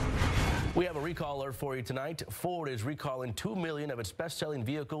 We have a recall alert for you tonight. Ford is recalling 2 million of its best-selling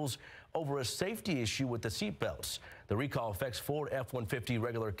vehicles over a safety issue with the seatbelts. The recall affects Ford F-150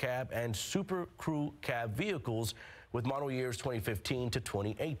 regular cab and Super Crew cab vehicles with model years 2015 to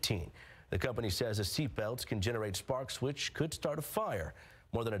 2018. The company says the seatbelts can generate sparks which could start a fire.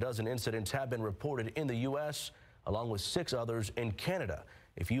 More than a dozen incidents have been reported in the U.S., along with 6 others in Canada.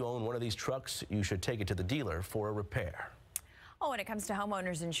 If you own one of these trucks, you should take it to the dealer for a repair. Oh, when it comes to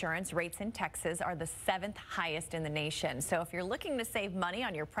homeowners insurance, rates in Texas are the 7th highest in the nation. So if you're looking to save money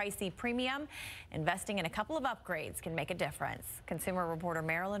on your pricey premium, investing in a couple of upgrades can make a difference. Consumer reporter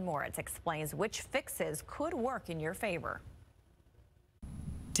Marilyn Moritz explains which fixes could work in your favor.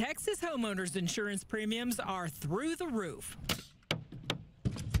 Texas homeowners insurance premiums are through the roof.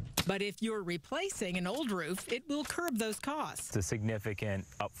 But if you're replacing an old roof, it will curb those costs. It's a significant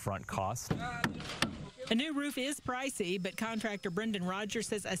upfront cost. A new roof is pricey, but contractor Brendan Rogers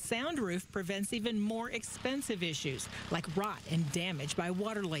says a sound roof prevents even more expensive issues like rot and damage by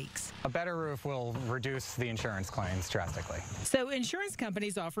water leaks. A better roof will reduce the insurance claims drastically. So insurance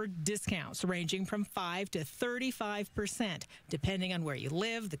companies offer discounts ranging from 5 to 35%, depending on where you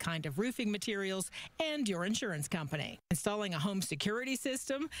live, the kind of roofing materials, and your insurance company. Installing a home security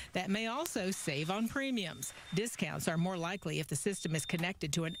system, that may also save on premiums. Discounts are more likely if the system is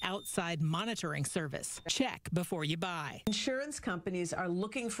connected to an outside monitoring service. Check before you buy. Insurance companies are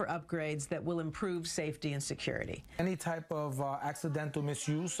looking for upgrades that will improve safety and security. Any type of accidental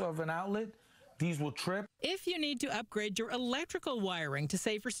misuse of an outlet, these will trip. If you need to upgrade your electrical wiring to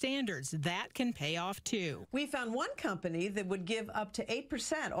safer standards, that can pay off too. We found one company that would give up to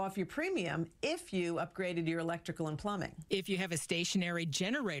 8% off your premium if you upgraded your electrical and plumbing. If you have a stationary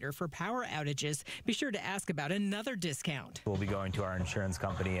generator for power outages, be sure to ask about another discount. We'll be going to our insurance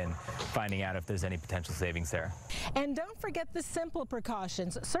company and finding out if there's any potential savings there. And don't forget the simple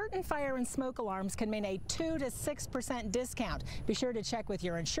precautions. Certain fire and smoke alarms can mean a 2 to 6% discount. Be sure to check with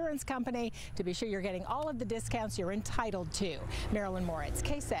your insurance company to be sure you're getting all of the discounts you're entitled to. Marilyn Moritz,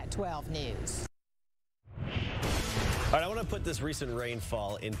 KSAT 12 News. All right, I want to put this recent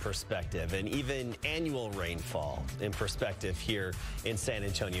rainfall in perspective, and even annual rainfall in perspective here in San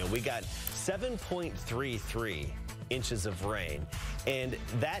Antonio. We got 7.33 inches of rain, and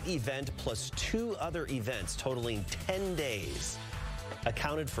that event plus 2 other events totaling 10 days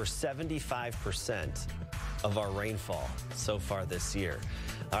accounted for 75% of our rainfall so far this year.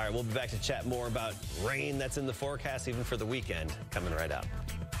 All right, we'll be back to chat more about rain that's in the forecast even for the weekend coming right up.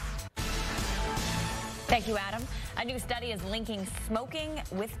 Thank you, Adam. A new study is linking smoking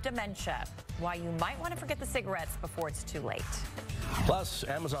with dementia. Why you might want to forget the cigarettes before it's too late. Plus,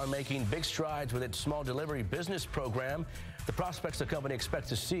 Amazon making big strides with its small delivery business program. The prospects the company expects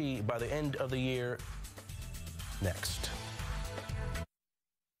to see by the end of the year. Next.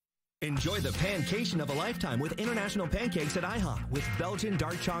 Enjoy the pancation of a lifetime with International Pancakes at IHOP with Belgian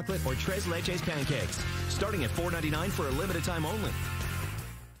dark chocolate or Tres Leches pancakes. Starting at $4.99 for a limited time only.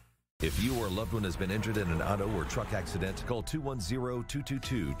 If you or a loved one has been injured in an auto or truck accident, call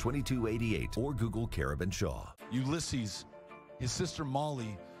 210-222-2288 or Google Carab and Shaw. Ulysses, his sister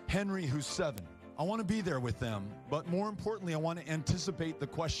Molly, Henry, who's 7. I want to be there with them, but more importantly, I want to anticipate the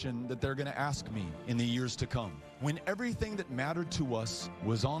question that they're going to ask me in the years to come. When everything that mattered to us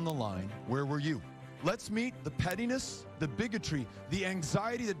was on the line, where were you? Let's meet the pettiness, the bigotry, the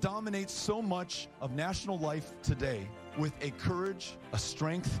anxiety that dominates so much of national life today with a courage, a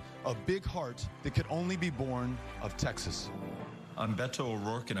strength, a big heart that could only be born of Texas. I'm Beto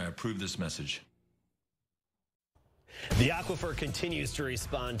O'Rourke, and I approve this message. The aquifer continues to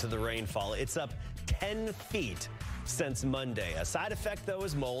respond to the rainfall. It's up 10 feet since Monday. A side effect, though,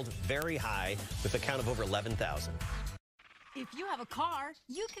 is mold, very high, with a count of over 11,000. If you have a car,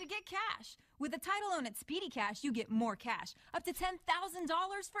 you could get cash. With a title loan at Speedy Cash, you get more cash, up to $10,000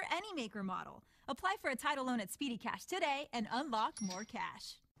 for any maker model. Apply for a title loan at Speedy Cash today and unlock more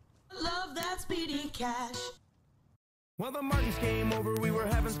cash. Love that Speedy Cash. Well, the Martins came over, we were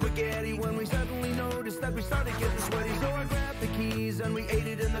having spaghetti when we suddenly noticed that we started getting sweaty. So I grabbed the keys and we ate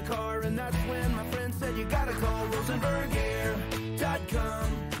it in the car, and that's when my friend said you gotta call RosenbergAir.com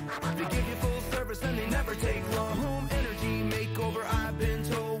to give you full service, and they never take long. Home energy makeover, I've been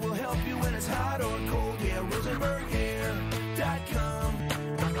told, will help you when it's hot or cold. Yeah, RosenbergAir.com.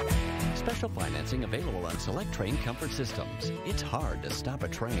 Special financing available on select train comfort systems. It's hard to stop a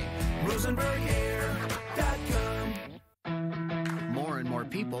train. RosenbergAir.com. More and more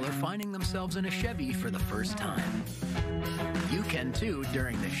people are finding themselves in a Chevy for the first time. You can too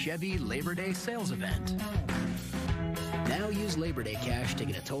during the Chevy Labor Day sales event. Now use Labor Day cash to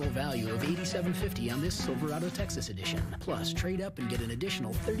get a total value of $87.50 on this Silverado Texas edition. Plus, trade up and get an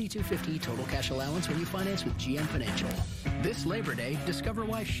additional $32.50 total cash allowance when you finance with GM Financial. This Labor Day, discover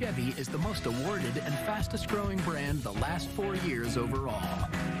why Chevy is the most awarded and fastest growing brand the last 4 years overall.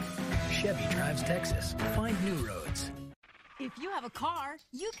 Chevy drives Texas. Find new roads. If you have a car,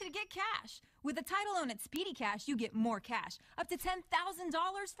 you could get cash. With a title loan at Speedy Cash, you get more cash, up to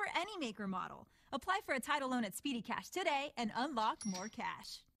 $10,000 for any maker model. Apply for a title loan at Speedy Cash today and unlock more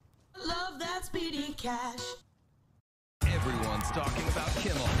cash. Love that Speedy Cash. Everyone's talking about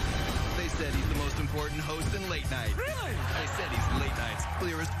Kimmel. They said he's the most important host in late night. Really? They said he's late night's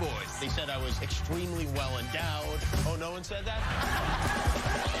clearest voice. They said I was extremely well endowed. Oh, no one said that?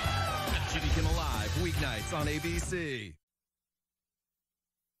 Jimmy Kimmel Live, weeknights on ABC.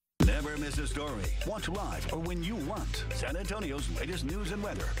 Never miss a story. Watch live or when you want. San Antonio's latest news and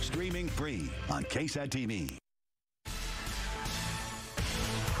weather. Streaming free on KSAT TV.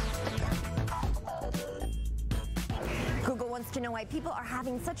 Google wants to know why people are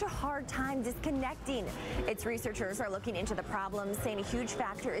having such a hard time disconnecting. Its researchers are looking into the problem, saying a huge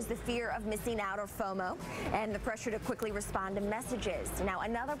factor is the fear of missing out, or FOMO, and the pressure to quickly respond to messages. Now,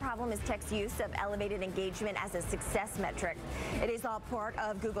 another problem is tech's use of elevated engagement as a success metric. It is all part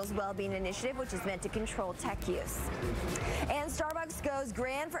of Google's well-being initiative, which is meant to control tech use. And Starbucks goes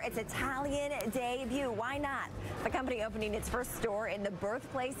grand for its Italian debut. Why not? The company opening its first store in the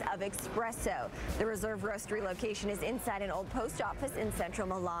birthplace of espresso. The Reserve Roastery location is inside an old post post office in central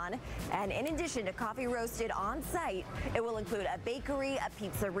Milan. And in addition to coffee roasted on site, it will include a bakery, a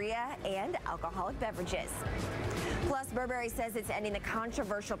pizzeria, and alcoholic beverages. Plus, Burberry says it's ending the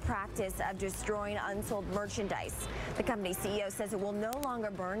controversial practice of destroying unsold merchandise. The company CEO says it will no longer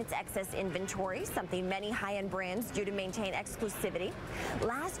burn its excess inventory, something many high-end brands do to maintain exclusivity.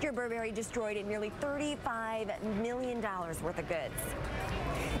 Last year, Burberry destroyed nearly $35 million worth of goods.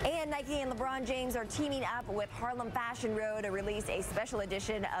 And Nike and LeBron James are teaming up with Harlem Fashion Row to release a special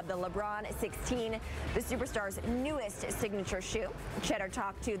edition of the LeBron 16, the superstar's newest signature shoe. Cheddar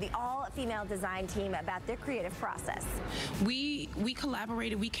talked to the all-female design team about their creative process. We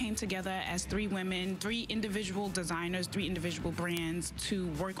collaborated. We came together as 3 women, 3 individual designers, 3 individual brands to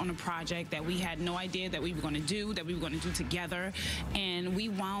work on a project that we had no idea that we were going to do, together. And we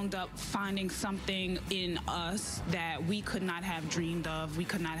wound up finding something in us that we could not have dreamed of, we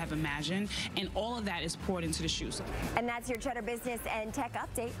could not have imagined, and all of that is poured into the shoes. And that's your Cheddar Business and Tech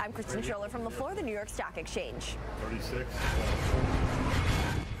Update. I'm Kristen Scholler from the floor of the New York Stock Exchange. 36.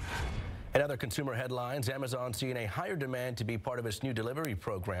 In other consumer headlines, Amazon seeing a higher demand to be part of its new delivery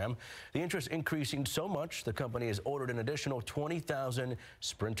program. The interest increasing so much, the company has ordered an additional 20,000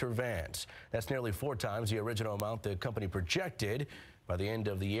 Sprinter vans. That's nearly 4 times the original amount the company projected. By the end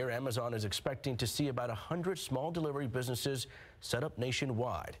of the year, Amazon is expecting to see about 100 small delivery businesses set up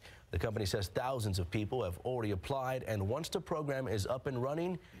nationwide. The company says thousands of people have already applied, and once the program is up and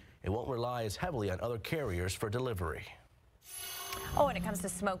running, it won't rely as heavily on other carriers for delivery. Oh, when it comes to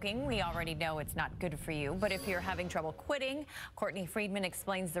smoking, we already know it's not good for you. But if you're having trouble quitting, Courtney Friedman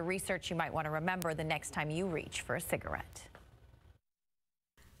explains the research you might want to remember the next time you reach for a cigarette.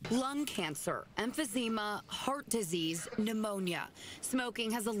 Lung cancer, emphysema, heart disease, pneumonia.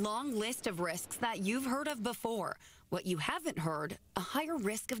 Smoking has a long list of risks that you've heard of before. What you haven't heard, a higher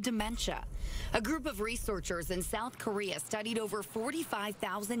risk of dementia. A group of researchers in South Korea studied over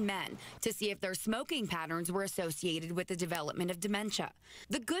 45,000 men to see if their smoking patterns were associated with the development of dementia.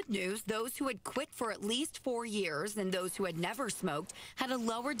 The good news, those who had quit for at least 4 years and those who had never smoked had a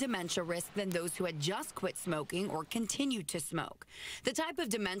lower dementia risk than those who had just quit smoking or continued to smoke. The type of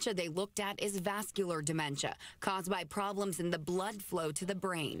dementia they looked at is vascular dementia, caused by problems in the blood flow to the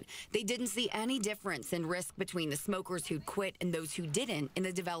brain. They didn't see any difference in risk between the smokers who'd quit and those who didn't in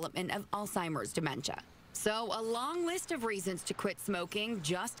the development of Alzheimer's dementia. So a long list of reasons to quit smoking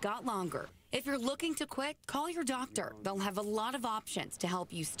just got longer. If you're looking to quit, call your doctor. They'll have a lot of options to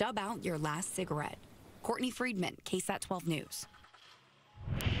help you stub out your last cigarette. Courtney Friedman, KSAT 12 News.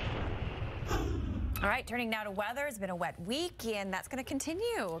 All right, turning now to weather. It's been a wet week, and that's going to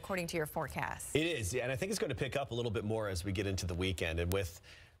continue, according to your forecast. It is, yeah, and I think it's going to pick up a little bit more as we get into the weekend. And with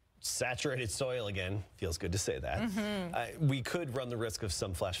saturated soil again, feels good to say that, we could run the risk of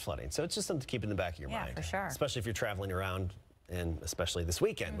some flash flooding. So it's just something to keep in the back of your mind. Yeah, for sure. Especially if you're traveling around, and especially this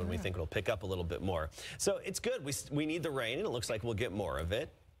weekend when we think it'll pick up a little bit more. So it's good. We need the rain, and it looks like we'll get more of it.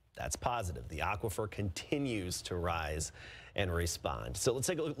 That's positive. The aquifer continues to rise and respond. So let's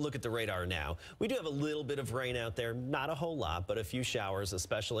take a look at the radar now. We do have a little bit of rain out there, not a whole lot, but a few showers,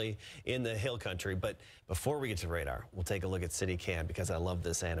 especially in the hill country. But before we get to radar, we'll take a look at City Cam because I love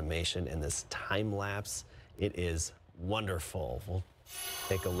this animation and this time lapse. It is wonderful. We'll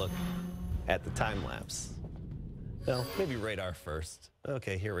take a look at the time lapse. Well, maybe radar first.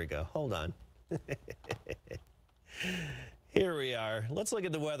 Okay, here we go. Hold on. Here we are. Let's look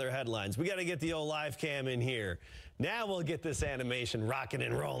at the weather headlines. We got to get the old live cam in here. Now we'll get this animation rocking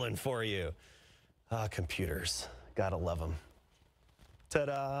and rolling for you. Computers. Gotta love them.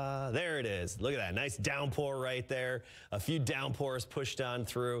 Ta-da! There it is. Look at that. Nice downpour right there. A few downpours pushed on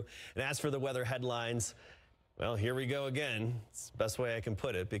through. And as for the weather headlines, well, here we go again. It's the best way I can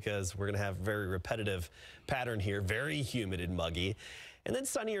put it because we're going to have a very repetitive pattern here. Very humid and muggy. And then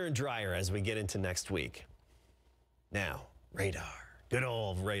sunnier and drier as we get into next week. Now, radar. Good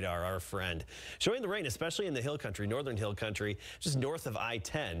old radar, our friend. Showing the rain, especially in the hill country, northern hill country, just north of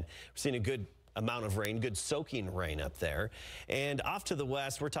I-10. We're seeing a good amount of rain, good soaking rain up there. And off to the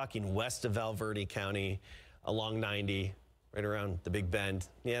west, we're talking west of Val Verde County, along 90, right around the Big Bend.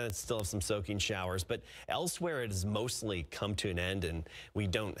 Yeah, it still have some soaking showers, but elsewhere it has mostly come to an end, and we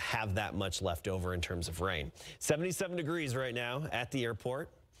don't have that much left over in terms of rain. 77 degrees right now at the airport.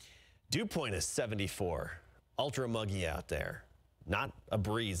 Dew point is 74. Ultra muggy out there. Not a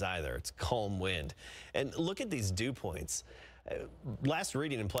breeze either. It's calm wind. And look at these dew points. Last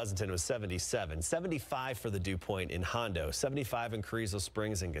reading in Pleasanton was 77. 75 for the dew point in Hondo. 75 in Carrizo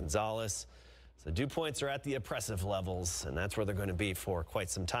Springs and Gonzales. So dew points are at the oppressive levels, and that's where they're going to be for quite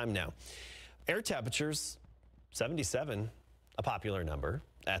some time now. Air temperatures, 77. a popular number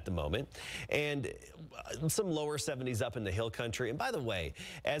at the moment, and some lower 70s up in the hill country. And by the way,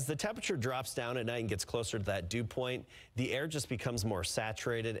 as the temperature drops down at night and gets closer to that dew point, the air just becomes more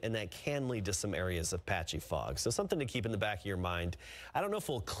saturated, and that can lead to some areas of patchy fog. So something to keep in the back of your mind. I don't know if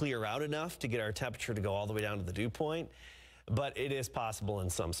we'll clear out enough to get our temperature to go all the way down to the dew point, but it is possible in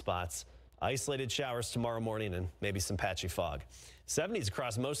some spots. Isolated showers tomorrow morning and maybe some patchy fog. 70s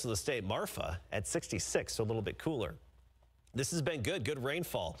across most of the state. Marfa at 66, so a little bit cooler. This has been good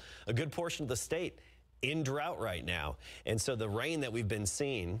rainfall. A good portion of the state in drought right now. And so the rain that we've been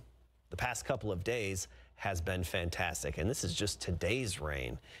seeing the past couple of days has been fantastic. And this is just today's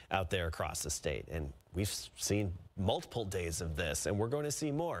rain out there across the state. And we've seen multiple days of this, and we're going to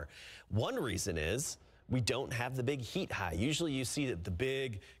see more. One reason is we don't have the big heat high. Usually you see the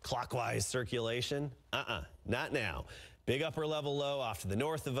big clockwise circulation. Not now. Big upper level low off to the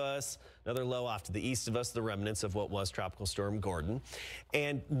north of us, another low off to the east of us, the remnants of what was Tropical Storm Gordon.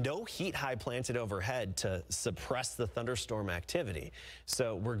 And no heat high planted overhead to suppress the thunderstorm activity.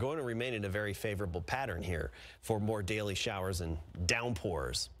 So we're going to remain in a very favorable pattern here for more daily showers and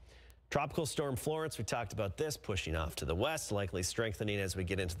downpours. Tropical Storm Florence, we talked about this, pushing off to the west, likely strengthening as we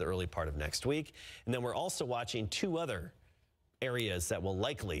get into the early part of next week. And then we're also watching two other areas that will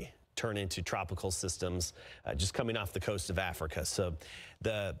likely turn into tropical systems just coming off the coast of Africa. So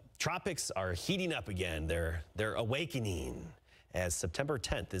the tropics are heating up again. They're awakening, as September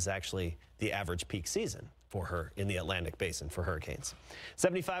 10th is actually the average peak season for her in the Atlantic Basin for hurricanes.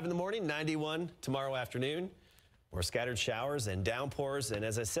 75 in the morning, 91 tomorrow afternoon. More scattered showers and downpours. And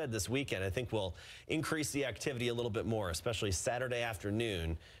as I said, this weekend, I think we'll increase the activity a little bit more, especially Saturday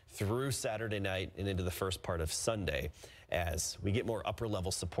afternoon through Saturday night and into the first part of Sunday, as we get more upper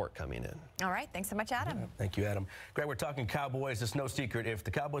level support coming in. All right. Thanks so much, Adam. Yeah, thank you, Adam. Greg, we're talking Cowboys. It's no secret. If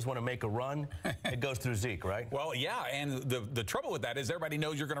the Cowboys want to make a run, it goes through Zeke, right? Well, yeah. And the trouble with that is everybody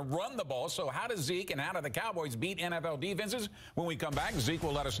knows you're going to run the ball. So how does Zeke and how do the Cowboys beat NFL defenses? When we come back, Zeke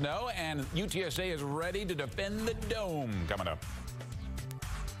will let us know. And UTSA is ready to defend the dome coming up.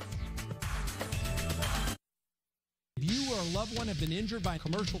 If you or a loved one have been injured by a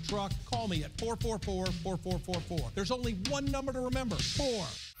commercial truck, call me at 444-4444. There's only one number to remember, 4.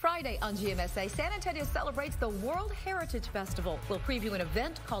 Friday on GMSA, San Antonio celebrates the World Heritage Festival. We'll preview an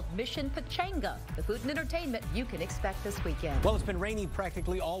event called Mission Pachanga, the food and entertainment you can expect this weekend. Well, it's been raining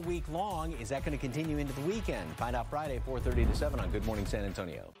practically all week long. Is that going to continue into the weekend? Find out Friday, 4:30 to 7 on Good Morning San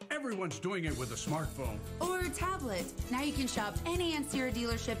Antonio. Everyone's doing it with a smartphone. Or a tablet. Now you can shop any Ancira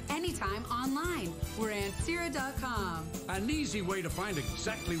dealership anytime online. We're Ancira.com. An easy way to find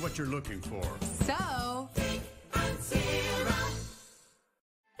exactly what you're looking for. So,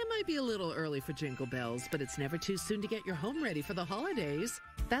 It might be a little early for Jingle Bells, but it's never too soon to get your home ready for the holidays.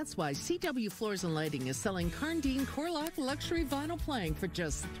 That's why CW Floors and Lighting is selling Karndeen Corlock Luxury Vinyl Plank for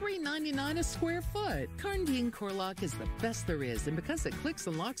just $3.99 a square foot. Karndeen Corlock is the best there is, and because it clicks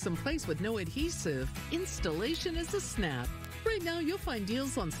and locks in place with no adhesive, installation is a snap. Right now, you'll find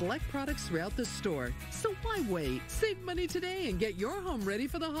deals on select products throughout the store. So why wait? Save money today and get your home ready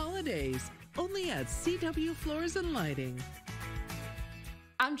for the holidays. Only at CW Floors and Lighting.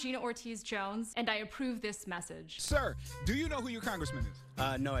 I'm Gina Ortiz-Jones, and I approve this message. Sir, do you know who your congressman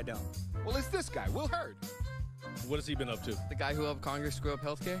is? No, I don't. Well, it's this guy, Will Hurd. What has he been up to? The guy who helped Congress screw up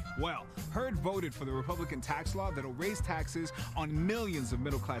healthcare? Well, Hurd voted for the Republican tax law that'll raise taxes on millions of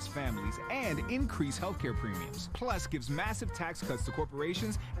middle-class families and increase healthcare premiums. Plus, gives massive tax cuts to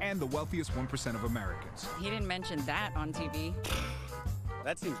corporations and the wealthiest 1% of Americans. He didn't mention that on TV.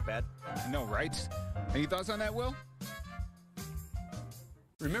 That seems bad. I know, right? Any thoughts on that, Will?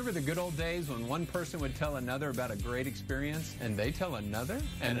 Remember the good old days when one person would tell another about a great experience, and they tell another,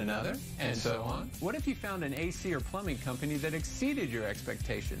 and another, and so on? What if you found an AC or plumbing company that exceeded your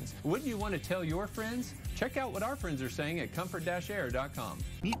expectations? Wouldn't you want to tell your friends? Check out what our friends are saying at comfort-air.com.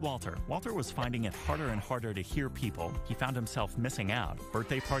 Meet Walter. Walter was finding it harder and harder to hear people. He found himself missing out.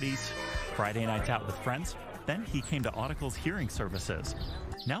 Birthday parties, Friday nights out with friends. Then he came to Audicle's hearing services.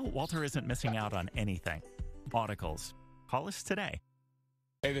 Now Walter isn't missing out on anything. Audicles. Call us today.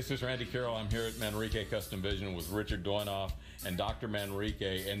 Hey, this is Randy Carroll. I'm here at Manrique Custom Vision with Richard Doinoff and Dr.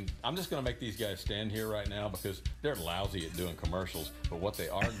 Manrique. And I'm just going to make these guys stand here right now because they're lousy at doing commercials. But what they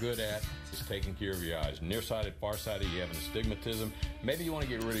are good at is taking care of your eyes. Nearsighted, farsighted, you have an astigmatism. Maybe you want to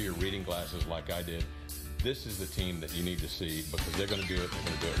get rid of your reading glasses like I did. This is the team that you need to see because they're going to do it. They're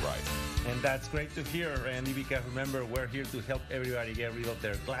going to do it right. And that's great to hear, Randy, because remember, we're here to help everybody get rid of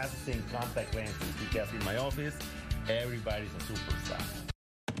their glasses and contact lenses. Because in my office, everybody's a superstar.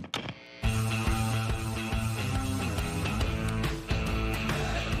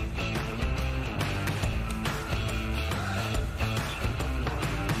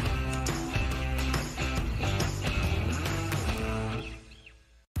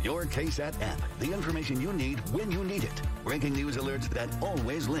 Your KSAT app, the information you need when you need it. Breaking news alerts that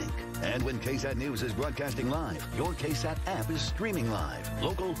always link. And when KSAT News is broadcasting live, your KSAT app is streaming live.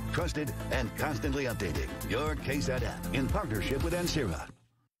 Local, trusted, and constantly updating. Your KSAT app in partnership with Ansira.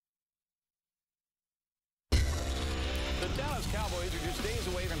 The Dallas Cowboys are just days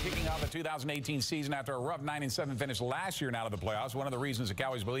away from kicking off the 2018 season after a rough 9-7 finish last year and out of the playoffs. One of the reasons the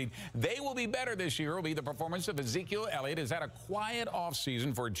Cowboys believe they will be better this year will be the performance of Ezekiel Elliott, has had a quiet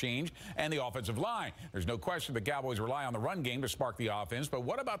offseason for a change, and the offensive line. There's no question the Cowboys rely on the run game to spark the offense, but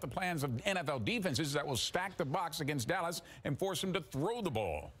what about the plans of NFL defenses that will stack the box against Dallas and force them to throw the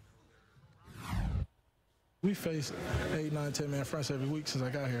ball? We face 8, 9, 10-man fronts every week since I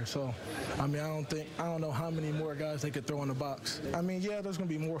got here. So, I mean, I don't know how many more guys they could throw in the box. I mean, yeah, there's going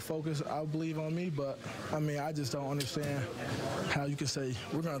to be more focus, I believe, on me, but, I mean, I just don't understand how you can say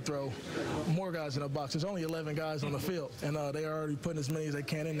we're going to throw more guys in the box. There's only 11 guys on the field, and they're already putting as many as they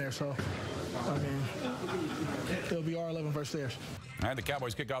can in there. So, I mean, it'll be our 11 versus theirs. All right, the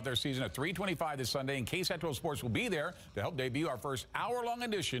Cowboys kick off their season at 3:25 this Sunday, and KSAT 12 Sports will be there to help debut our first hour-long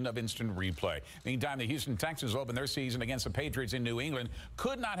edition of Instant Replay. Meantime, the Houston Texans open their season against the Patriots in New England.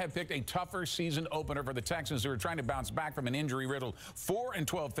 Could not have picked a tougher season opener for the Texans, who are trying to bounce back from an injury-riddled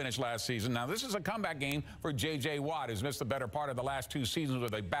 4-12 finish last season. Now, this is a comeback game for J.J. Watt, who's missed the better part of the last 2 seasons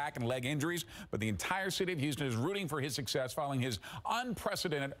with a back and leg injuries, but the entire city of Houston is rooting for his success following his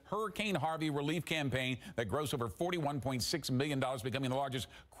unprecedented Hurricane Harvey relief campaign that grossed over $41.6 million, becoming the largest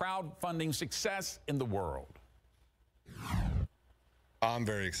crowdfunding success in the world. I'm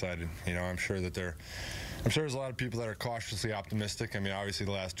very excited. You know, I'm sure there's a lot of people that are cautiously optimistic. I mean, obviously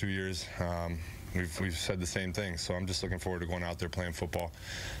the last 2 years, we've said the same thing. So I'm just looking forward to going out there playing football,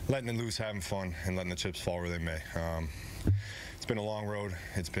 letting it loose, having fun, and letting the chips fall where they may. It's been a long road.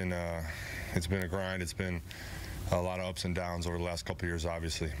 It's been a grind. It's been a lot of ups and downs over the last couple of years,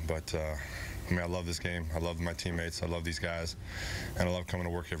 obviously. But I mean, I love this game. I love my teammates. I love these guys, and I love coming to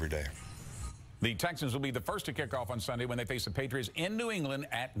work every day. The Texans will be the first to kick off on Sunday when they face the Patriots in New England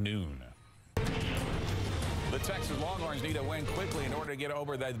at noon. The Texas Longhorns need a win quickly in order to get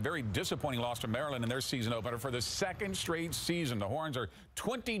over that very disappointing loss to Maryland in their season opener for the second straight season. The Horns are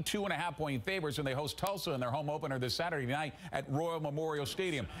 22.5-point favorites when they host Tulsa in their home opener this Saturday night at Royal Memorial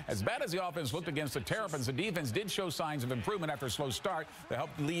Stadium. As bad as the offense looked against the Terrapins, the defense did show signs of improvement after a slow start that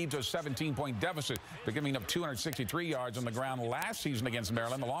helped lead to a 17-point deficit, giving up 263 yards on the ground last season against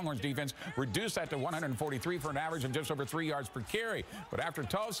Maryland. The Longhorns defense reduced that to 143 for an average of just over 3 yards per carry. But after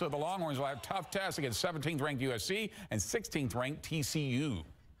Tulsa, the Longhorns will have tough tests against 17th-ranked USC and 16th-ranked TCU.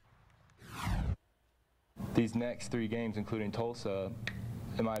 These next 3 games, including Tulsa,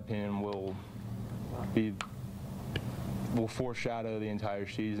 in my opinion, will foreshadow the entire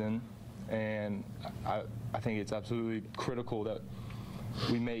season, and I think it's absolutely critical that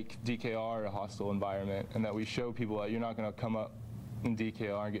we make DKR a hostile environment, and that we show people that you're not going to come up in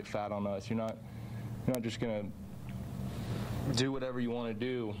DKR and get fat on us. You're not just going to do whatever you want to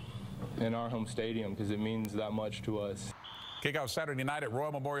do in our home stadium, because it means that much to us. Kickoff Saturday night at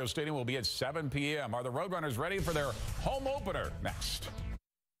Royal Memorial Stadium will be at 7 p.m. Are the Roadrunners ready for their home opener? Next.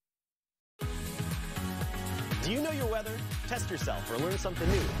 Do you know your weather? Test yourself or learn something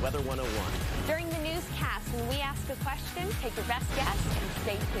new with Weather 101. During the newscast, when we ask a question, take your best guess and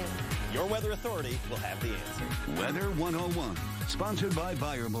stay tuned. Your weather authority will have the answer. Weather 101, sponsored by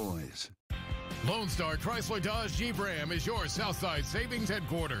Buyer Boys. Lone Star Chrysler Dodge Jeep Ram is your Southside Savings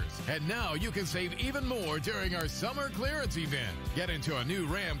headquarters. And now you can save even more during our summer clearance event. Get into a new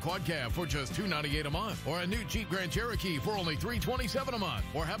Ram Quad Cab for just $298 a month, or a new Jeep Grand Cherokee for only $327 a month,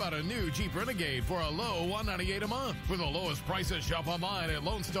 or how about a new Jeep Renegade for a low $198 a month? For the lowest prices, shop online at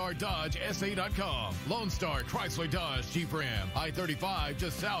LoneStarDodgeSA.com. Lone Star Chrysler Dodge Jeep Ram, I-35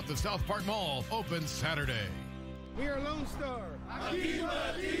 just south of South Park Mall, open Saturday. We are Lone Star.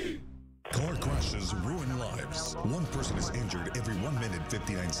 Car crashes ruin lives. One person is injured every 1 minute,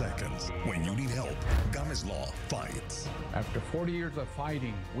 59 seconds. When you need help, Games Law fights. After 40 years of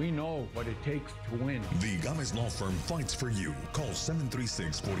fighting, we know what it takes to win. The Games Law firm fights for you. Call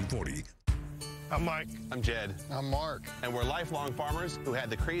 736-4040. I'm Mike. I'm Jed. I'm Mark. And we're lifelong farmers who had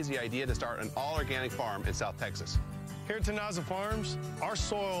the crazy idea to start an all-organic farm in South Texas. Here at Tenaza Farms, our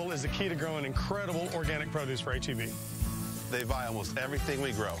soil is the key to growing incredible organic produce for HEB. They buy almost everything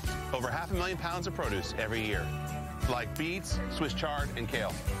we grow. Over 500,000 pounds of produce every year, like beets, Swiss chard, and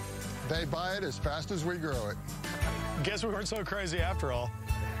kale. They buy it as fast as we grow it. Guess we weren't so crazy after all.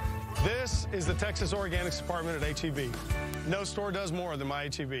 This is the Texas Organics Department at HEB. No store does more than my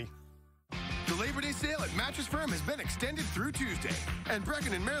HEB. The Labor Day sale at Mattress Firm has been extended through Tuesday. And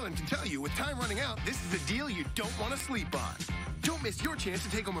Brecken and Maryland can tell you, with time running out, this is a deal you don't want to sleep on. Don't miss your chance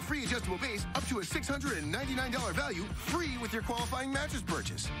to take home a free adjustable base up to a $699 value free with your qualifying mattress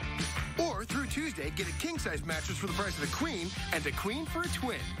purchase. Or through Tuesday, get a king-size mattress for the price of a queen and a queen for a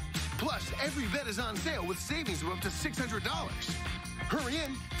twin. Plus, every bed is on sale with savings of up to $600. Hurry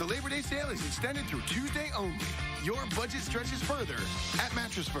in. The Labor Day sale is extended through Tuesday only. Your budget stretches further at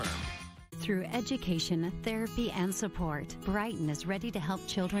Mattress Firm. Through education, therapy, and support, Brighton is ready to help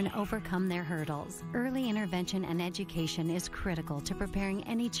children overcome their hurdles. Early intervention and education is critical to preparing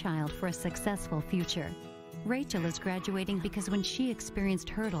any child for a successful future. Rachel is graduating because when she experienced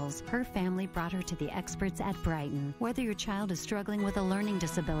hurdles, her family brought her to the experts at Brighton. Whether your child is struggling with a learning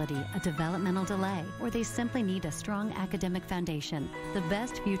disability, a developmental delay, or they simply need a strong academic foundation, the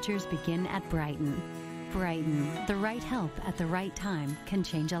best futures begin at Brighton. Brighton, the right help at the right time can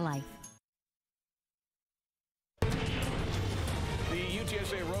change a life.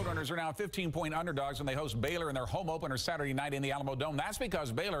 UTSA Roadrunners are now 15-point underdogs when they host Baylor in their home opener Saturday night in the Alamo Dome. That's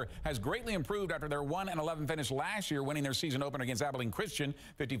because Baylor has greatly improved after their 1-11 finish last year, winning their season opener against Abilene Christian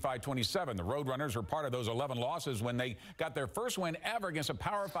 55-27. The Roadrunners are part of those 11 losses when they got their first win ever against a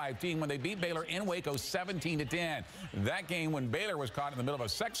Power 5 team when they beat Baylor in Waco 17-10. That game when Baylor was caught in the middle of a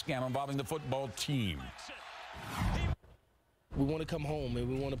sex scandal involving the football team. We want to come home and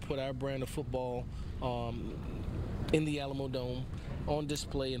we want to put our brand of football in the Alamo Dome on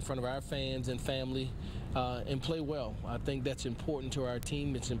display in front of our fans and family and play well. I think that's important to our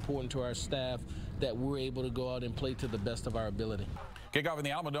team. It's important to our staff that we're able to go out and play to the best of our ability. Kickoff in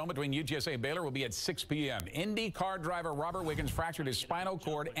the Alamo Dome between UTSA and Baylor will be at 6 p.m. Indy car driver Robert Wiggins fractured his spinal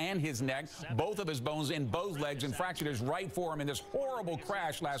cord and his neck, both of his bones in both legs, and fractured his right forearm in this horrible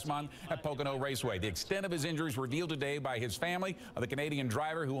crash last month at Pocono Raceway. The extent of his injuries revealed today by his family of the Canadian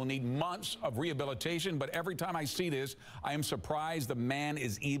driver, who will need months of rehabilitation. But every time I see this, I am surprised the man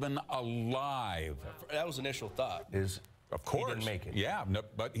is even alive. That was initial thought. Of course. He didn't make it. Yeah, no,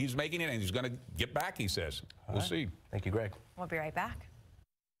 but he's making it, and he's going to get back, he says. We'll see. Thank you, Greg. We'll be right back.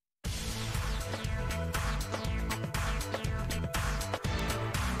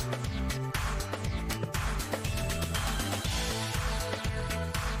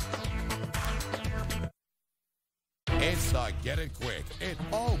 It's the Get It Quick. It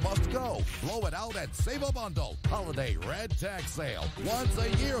all must go. Blow it out at Save a Bundle. Holiday Red Tag Sale. Once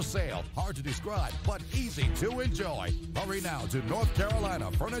a year sale. Hard to describe, but easy to enjoy. Hurry now to North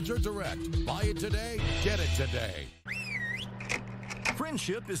Carolina Furniture Direct. Buy it today, get it today.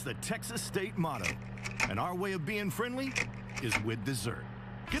 Friendship is the Texas state motto, and our way of being friendly is with dessert.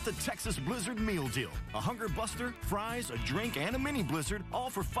 Get the Texas Blizzard Meal Deal. A Hunger Buster, fries, a drink, and a mini blizzard,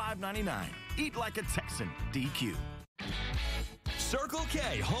 all for $5.99. Eat like a Texan. DQ. Circle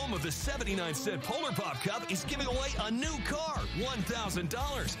K, home of the 79-cent Polar Pop Cup, is giving away a new car,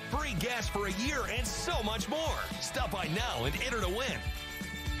 $1,000, free gas for a year, and so much more. Stop by now and enter to win.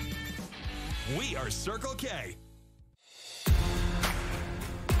 We are Circle K.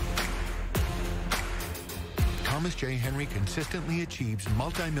 Thomas J. Henry consistently achieves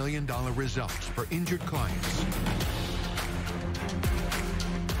multi-million-dollar results for injured clients.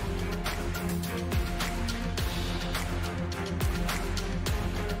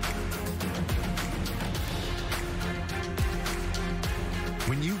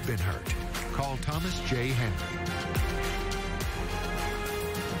 When you've been hurt, call Thomas J. Henry.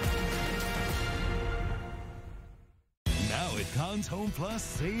 Now at Conn's Home Plus,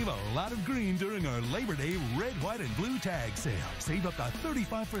 save a lot of green during our Labor Day red, white, and blue tag sale. Save up to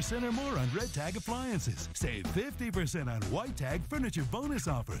 35% or more on red tag appliances. Save 50% on white tag furniture bonus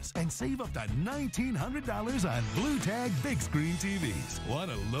offers. And save up to $1,900 on blue tag big screen TVs.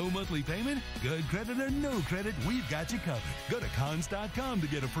 Want a low monthly payment? Good credit or no credit, we've got you covered. Go to cons.com to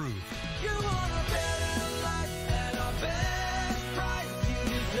get approved. You want a better life at our best price. You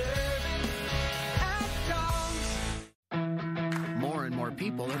deserve it at Cons. More and more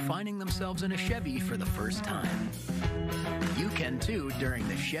people are finding themselves in a Chevy for the first time. You can too during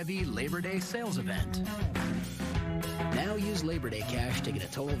the Chevy Labor Day sales event. Now use Labor Day cash to get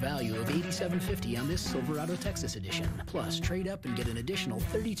a total value of $87.50 on this Silverado Texas edition. Plus, trade up and get an additional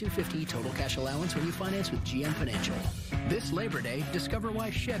 $32.50 total cash allowance when you finance with GM Financial. This Labor Day, discover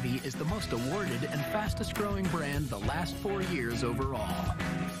why Chevy is the most awarded and fastest growing brand the last 4 years overall.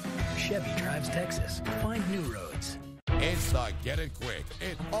 Chevy drives Texas. Find new roads. It's the Get It Quick.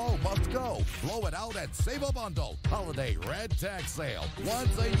 It all must go. Blow it out at Save a Bundle. Holiday Red Tag Sale.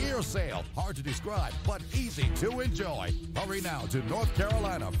 Once a year sale. Hard to describe, but easy to enjoy. Hurry now to North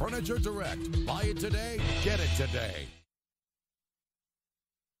Carolina Furniture Direct. Buy it today, get it today.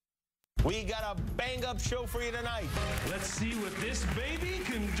 We got a bang-up show for you tonight. Let's see what this baby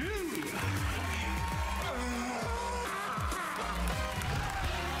can do.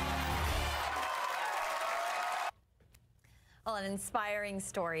 Well, an inspiring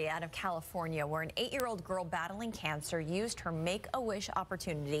story out of California where an 8-year-old girl battling cancer used her Make-A-Wish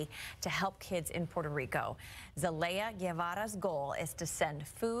opportunity to help kids in Puerto Rico. Zelaya Guevara's goal is to send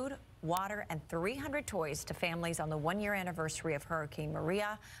food, water, and 300 toys to families on the 1-year anniversary of Hurricane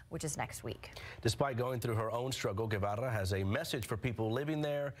Maria, which is next week. Despite going through her own struggle, Guevara has a message for people living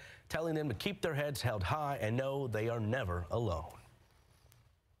there, telling them to keep their heads held high and know they are never alone.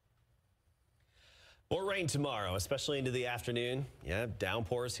 More rain tomorrow, especially into the afternoon. Yeah,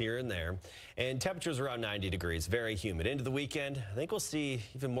 downpours here and there. And temperatures around 90 degrees, very humid. Into the weekend, I think we'll see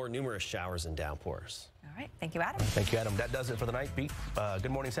even more numerous showers and downpours. All right. Thank you, Adam. Thank you, Adam. That does it for the Night Beat. Good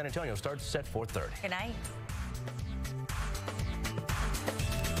Morning San Antonio starts at 4:30. Good night.